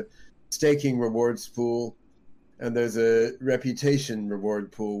there's a staking rewards pool, and there's a reputation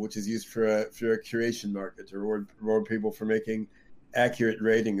reward pool which is used for a curation market to reward people for making accurate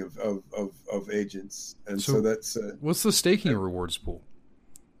rating of agents. And so that's what's the staking rewards pool?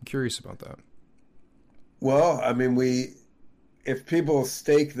 I'm curious about that. Well, I mean, if people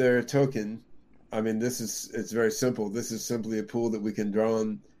stake their token, I mean, it's very simple. This is simply a pool that we can draw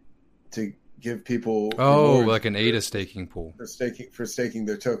on to give people like an ADA staking pool for staking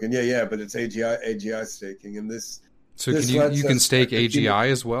their token. Yeah, but it's AGI staking, and this. So you can stake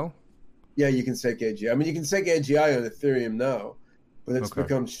AGI as well? Yeah, you can stake AGI. I mean, you can stake AGI on Ethereum now, but it's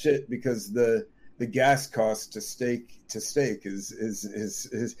become shit because the gas cost to stake is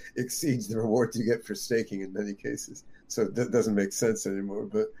exceeds the reward you get for staking in many cases. So that doesn't make sense anymore.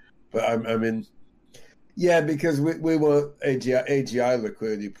 But I mean, yeah, because we want AGI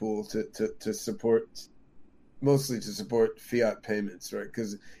liquidity pool to support, mostly to support fiat payments, right?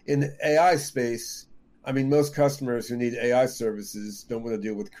 Because in the AI space, I mean, most customers who need AI services don't want to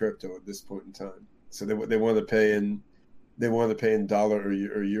deal with crypto at this point in time. So they want to pay in. They want to pay in dollar or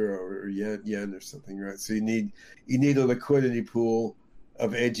euro or yen or something, right? So you need a liquidity pool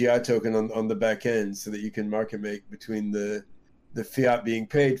of AGI token on the back end so that you can market make between the fiat being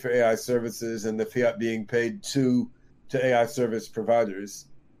paid for AI services and the fiat being paid to AI service providers.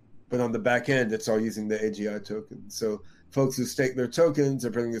 But on the back end, it's all using the AGI token. So folks who stake their tokens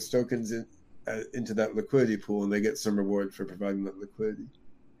are putting those tokens into that liquidity pool, and they get some reward for providing that liquidity.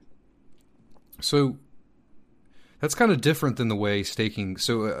 So that's kind of different than the way staking.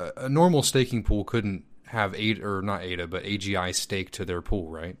 So a normal staking pool couldn't have AGI stake to their pool,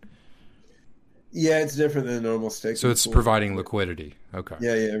 right? Yeah, it's different than a normal staking. So it's pool. Providing liquidity. Okay.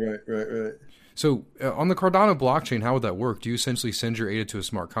 Yeah, right. So on the Cardano blockchain, how would that work? Do you essentially send your ADA to a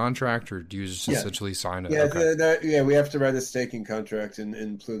smart contract, or do you just essentially sign it? Yeah, we have to write a staking contract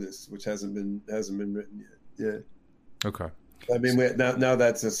in Plutus, which hasn't been written yet. Yeah. Okay. I mean, now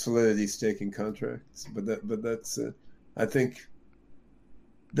that's a Solidity staking contract, but that's I think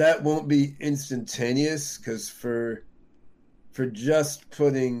that won't be instantaneous, because for just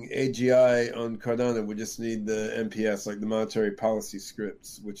putting AGI on Cardano, we just need the MPS, like the monetary policy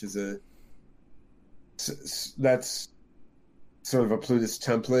scripts, which is that's sort of a Plutus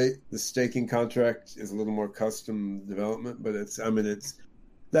template. The staking contract is a little more custom development, but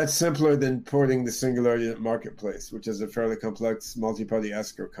that's simpler than porting the SingularityNet Marketplace, which is a fairly complex multi-party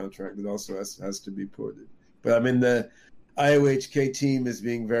escrow contract that also has to be ported. But I mean, the IOHK team is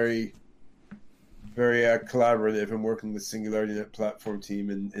being very, very collaborative and working with SingularityNet platform team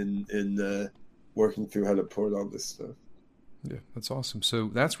in working through how to port all this stuff. Yeah, that's awesome.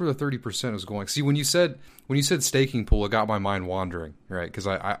 So that's where the 30% is going. See, when you said staking pool, it got my mind wandering, right? Because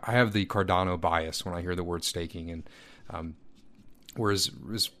I have the Cardano bias when I hear the word staking, and whereas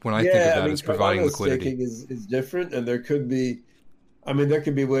when I think of that, it's providing liquidity. Staking is different, and there could be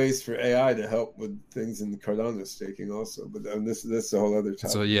ways for AI to help with things in the Cardano staking also. But this is a whole other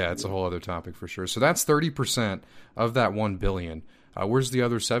topic. So yeah, it's a whole other topic for sure. So that's 30% of that 1 billion. Where's the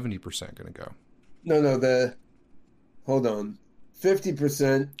other 70% going to go? No. Hold on.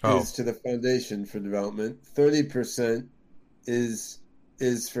 50% is to the foundation for development. 30% is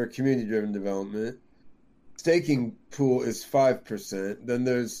for community-driven development. Staking pool is 5%. Then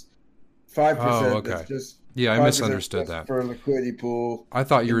there's 5% that's just... Yeah, I misunderstood that. For a liquidity pool. I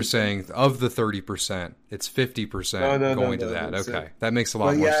thought you were saying of the 30%, it's 50% going to that. Okay, so, that makes a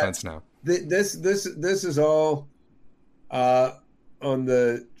lot more sense now. This is all on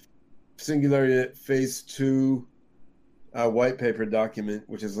the SingularityNet Phase 2 white paper document,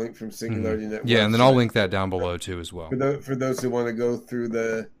 which is linked from SingularityNet. Yeah, and then I'll link that down below too as well. For those who want to go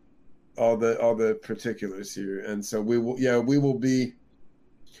through all the particulars here, and so we will be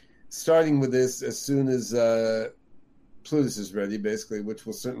starting with this as soon as Plutus is ready, basically, which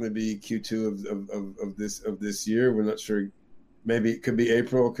will certainly be Q2 of this year. We're not sure. Maybe it could be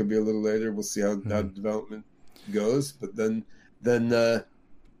April, it could be a little later. We'll see how development goes. But then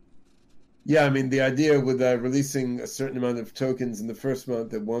yeah, I mean, the idea with releasing a certain amount of tokens in the first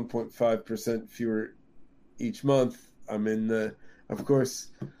month at 1.5% fewer each month. I mean, of course,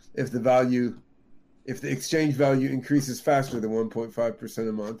 if the exchange value increases faster than 1.5%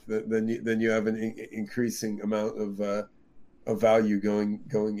 a month, then you have an increasing amount of value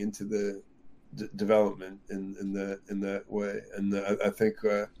going into the development in that way. And I think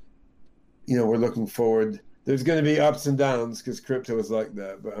we're looking forward. There's going to be ups and downs because crypto is like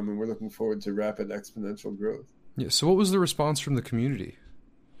that, but I mean, we're looking forward to rapid exponential growth. Yeah. So, what was the response from the community?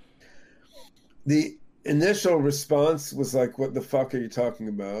 The initial response was like, "What the fuck are you talking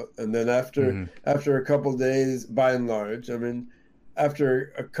about?" And then after a couple days, by and large, I mean,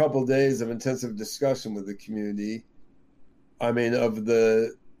 after a couple days of intensive discussion with the community, I mean, of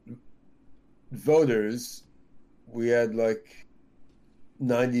the voters, we had like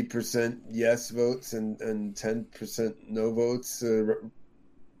 90% yes votes and 10% no votes.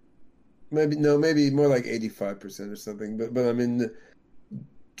 Maybe more like 85% or something. But I mean,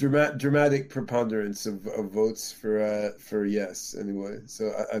 dramatic preponderance of votes for yes anyway.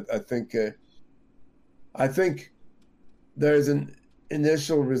 So I think there's an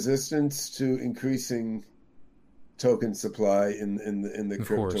initial resistance to increasing token supply in the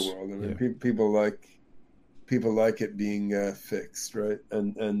crypto world. I mean, people like it being fixed, right?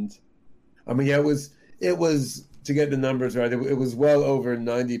 And I mean, yeah, it was to get the numbers right. It was well over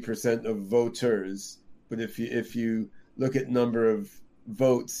 90% of voters. But if you look at number of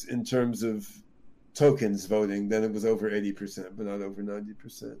votes in terms of tokens voting, then it was over 80%, but not over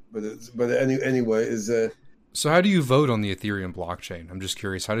 90%. But anyway, So how do you vote on the Ethereum blockchain? I'm just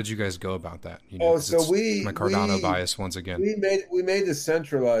curious. How did you guys go about that? So my Cardano bias once again. We made a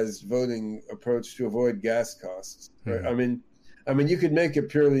centralized voting approach to avoid gas costs. Right? I mean, you could make it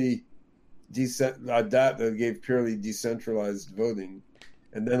purely that gave purely decentralized voting,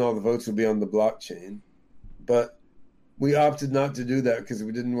 and then all the votes would be on the blockchain. But we opted not to do that because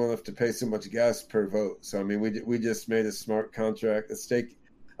we didn't want to have to pay so much gas per vote. So I mean, we just made a smart contract,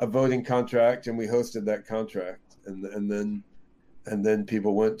 a voting contract, and we hosted that contract, and then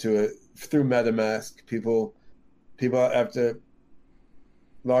people went to it through MetaMask. People have to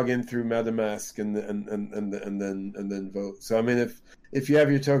log in through MetaMask and then vote. So I mean, if you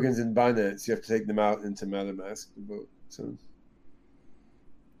have your tokens in Binance, you have to take them out into MetaMask to vote.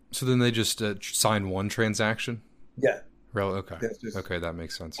 So then they just sign one transaction? Yeah. Okay. Okay, that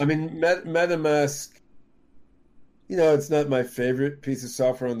makes sense. I mean, MetaMask, it's not my favorite piece of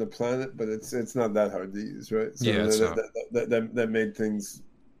software on the planet, but it's not that hard to use, right? So yeah, that made things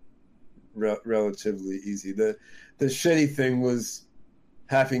relatively easy. The shitty thing was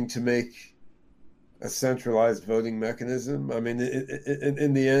having to make a centralized voting mechanism. I mean,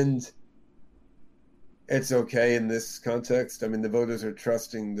 in the end, it's okay in this context. I mean, the voters are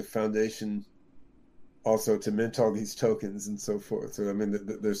trusting the foundation also to mint all these tokens and so forth. So I mean,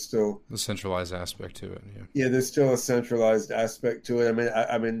 there's still the centralized aspect to it. Yeah, there's still a centralized aspect to it.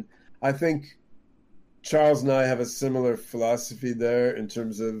 I mean, I think Charles and I have a similar philosophy there in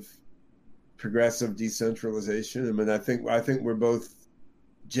terms of progressive decentralization. I mean, I think we're both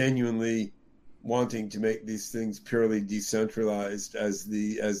genuinely wanting to make these things purely decentralized as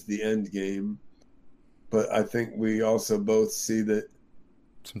the end game. But I think we also both see that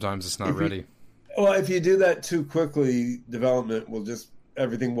sometimes it's not ready. Well, if you do that too quickly, development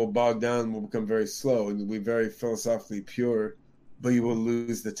everything will bog down, will become very slow, and will be very philosophically pure, but you will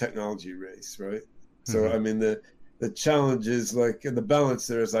lose the technology race, right? So, I mean, the challenge is like, the balance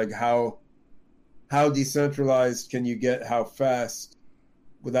there is like, how decentralized can you get, how fast,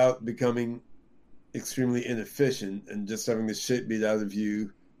 without becoming extremely inefficient and just having the shit beat out of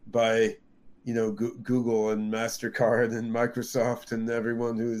you by, Google and MasterCard and Microsoft and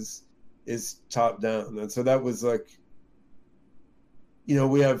everyone who's top down. And so that was like,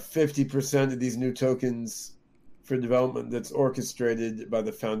 we have 50% of these new tokens for development that's orchestrated by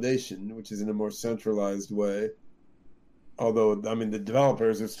the foundation, which is in a more centralized way. Although, I mean, the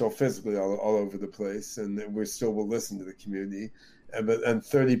developers are still physically all over the place, and we still will listen to the community. And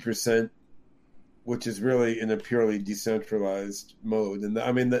 30%, which is really in a purely decentralized mode. And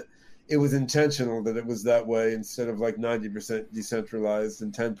I mean, that it was intentional that it was that way instead of like 90% decentralized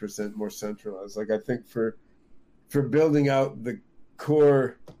and 10% more centralized. Like, I think for building out the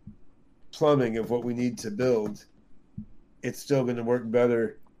core plumbing of what we need to build, it's still going to work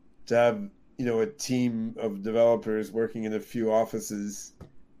better to have, a team of developers working in a few offices,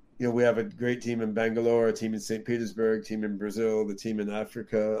 we have a great team in Bangalore, a team in St. Petersburg, team in Brazil, the team in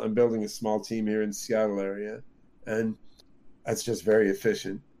Africa. I'm building a small team here in Seattle area, and that's just very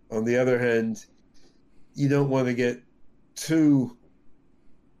efficient. On the other hand, you don't want to get too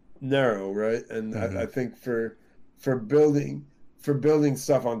narrow, right? And I think for building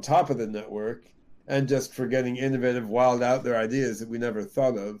stuff on top of the network, and just for getting innovative, wild, out there ideas that we never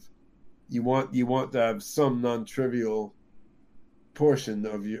thought of, you want to have some non-trivial portion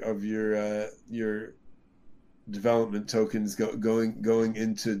of your development tokens going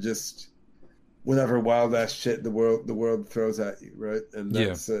into just whatever wild ass shit the world throws at you, right? And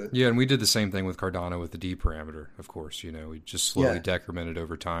that's, and we did the same thing with Cardano with the D parameter, of course. We just slowly decremented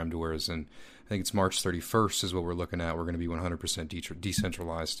over time to whereas in I think it's March 31st is what we're looking at. We're going to be 100%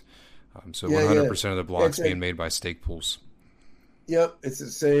 decentralized. So 100% of the blocks being made by stake pools. Yep, it's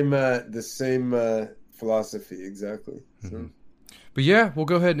the same philosophy exactly. So. But yeah, we'll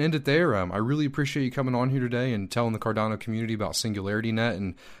go ahead and end it there. I really appreciate you coming on here today and telling the Cardano community about SingularityNet.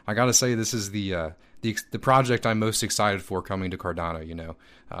 And I got to say, this is the project I'm most excited for coming to Cardano.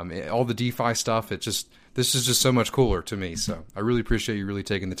 All the DeFi stuff. This is just so much cooler to me. So I really appreciate you really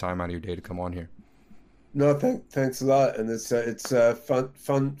taking the time out of your day to come on here. No, thanks a lot, and it's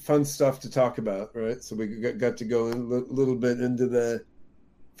fun stuff to talk about, right? So we got to go a little bit into the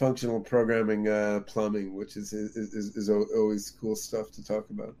functional programming plumbing, which is always cool stuff to talk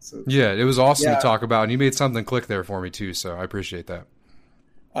about. So yeah, it was awesome to talk about, and you made something click there for me too. So I appreciate that.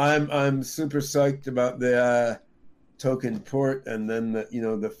 I'm super psyched about the token port, and then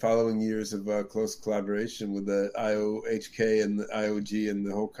the following years of close collaboration with the IOHK and the IOG and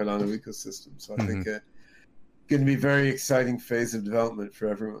the whole Cardano ecosystem. So I think going to be a very exciting phase of development for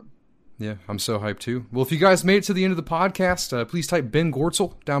everyone. Yeah, I'm so hyped too. Well, if you guys made it to the end of the podcast, please type Ben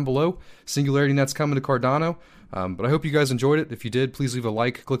Goertzel down below. SingularityNet's coming to Cardano. But I hope you guys enjoyed it. If you did, please leave a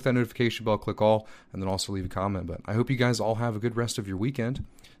like, click that notification bell, click all, and then also leave a comment. But I hope you guys all have a good rest of your weekend.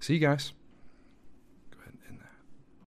 See you guys.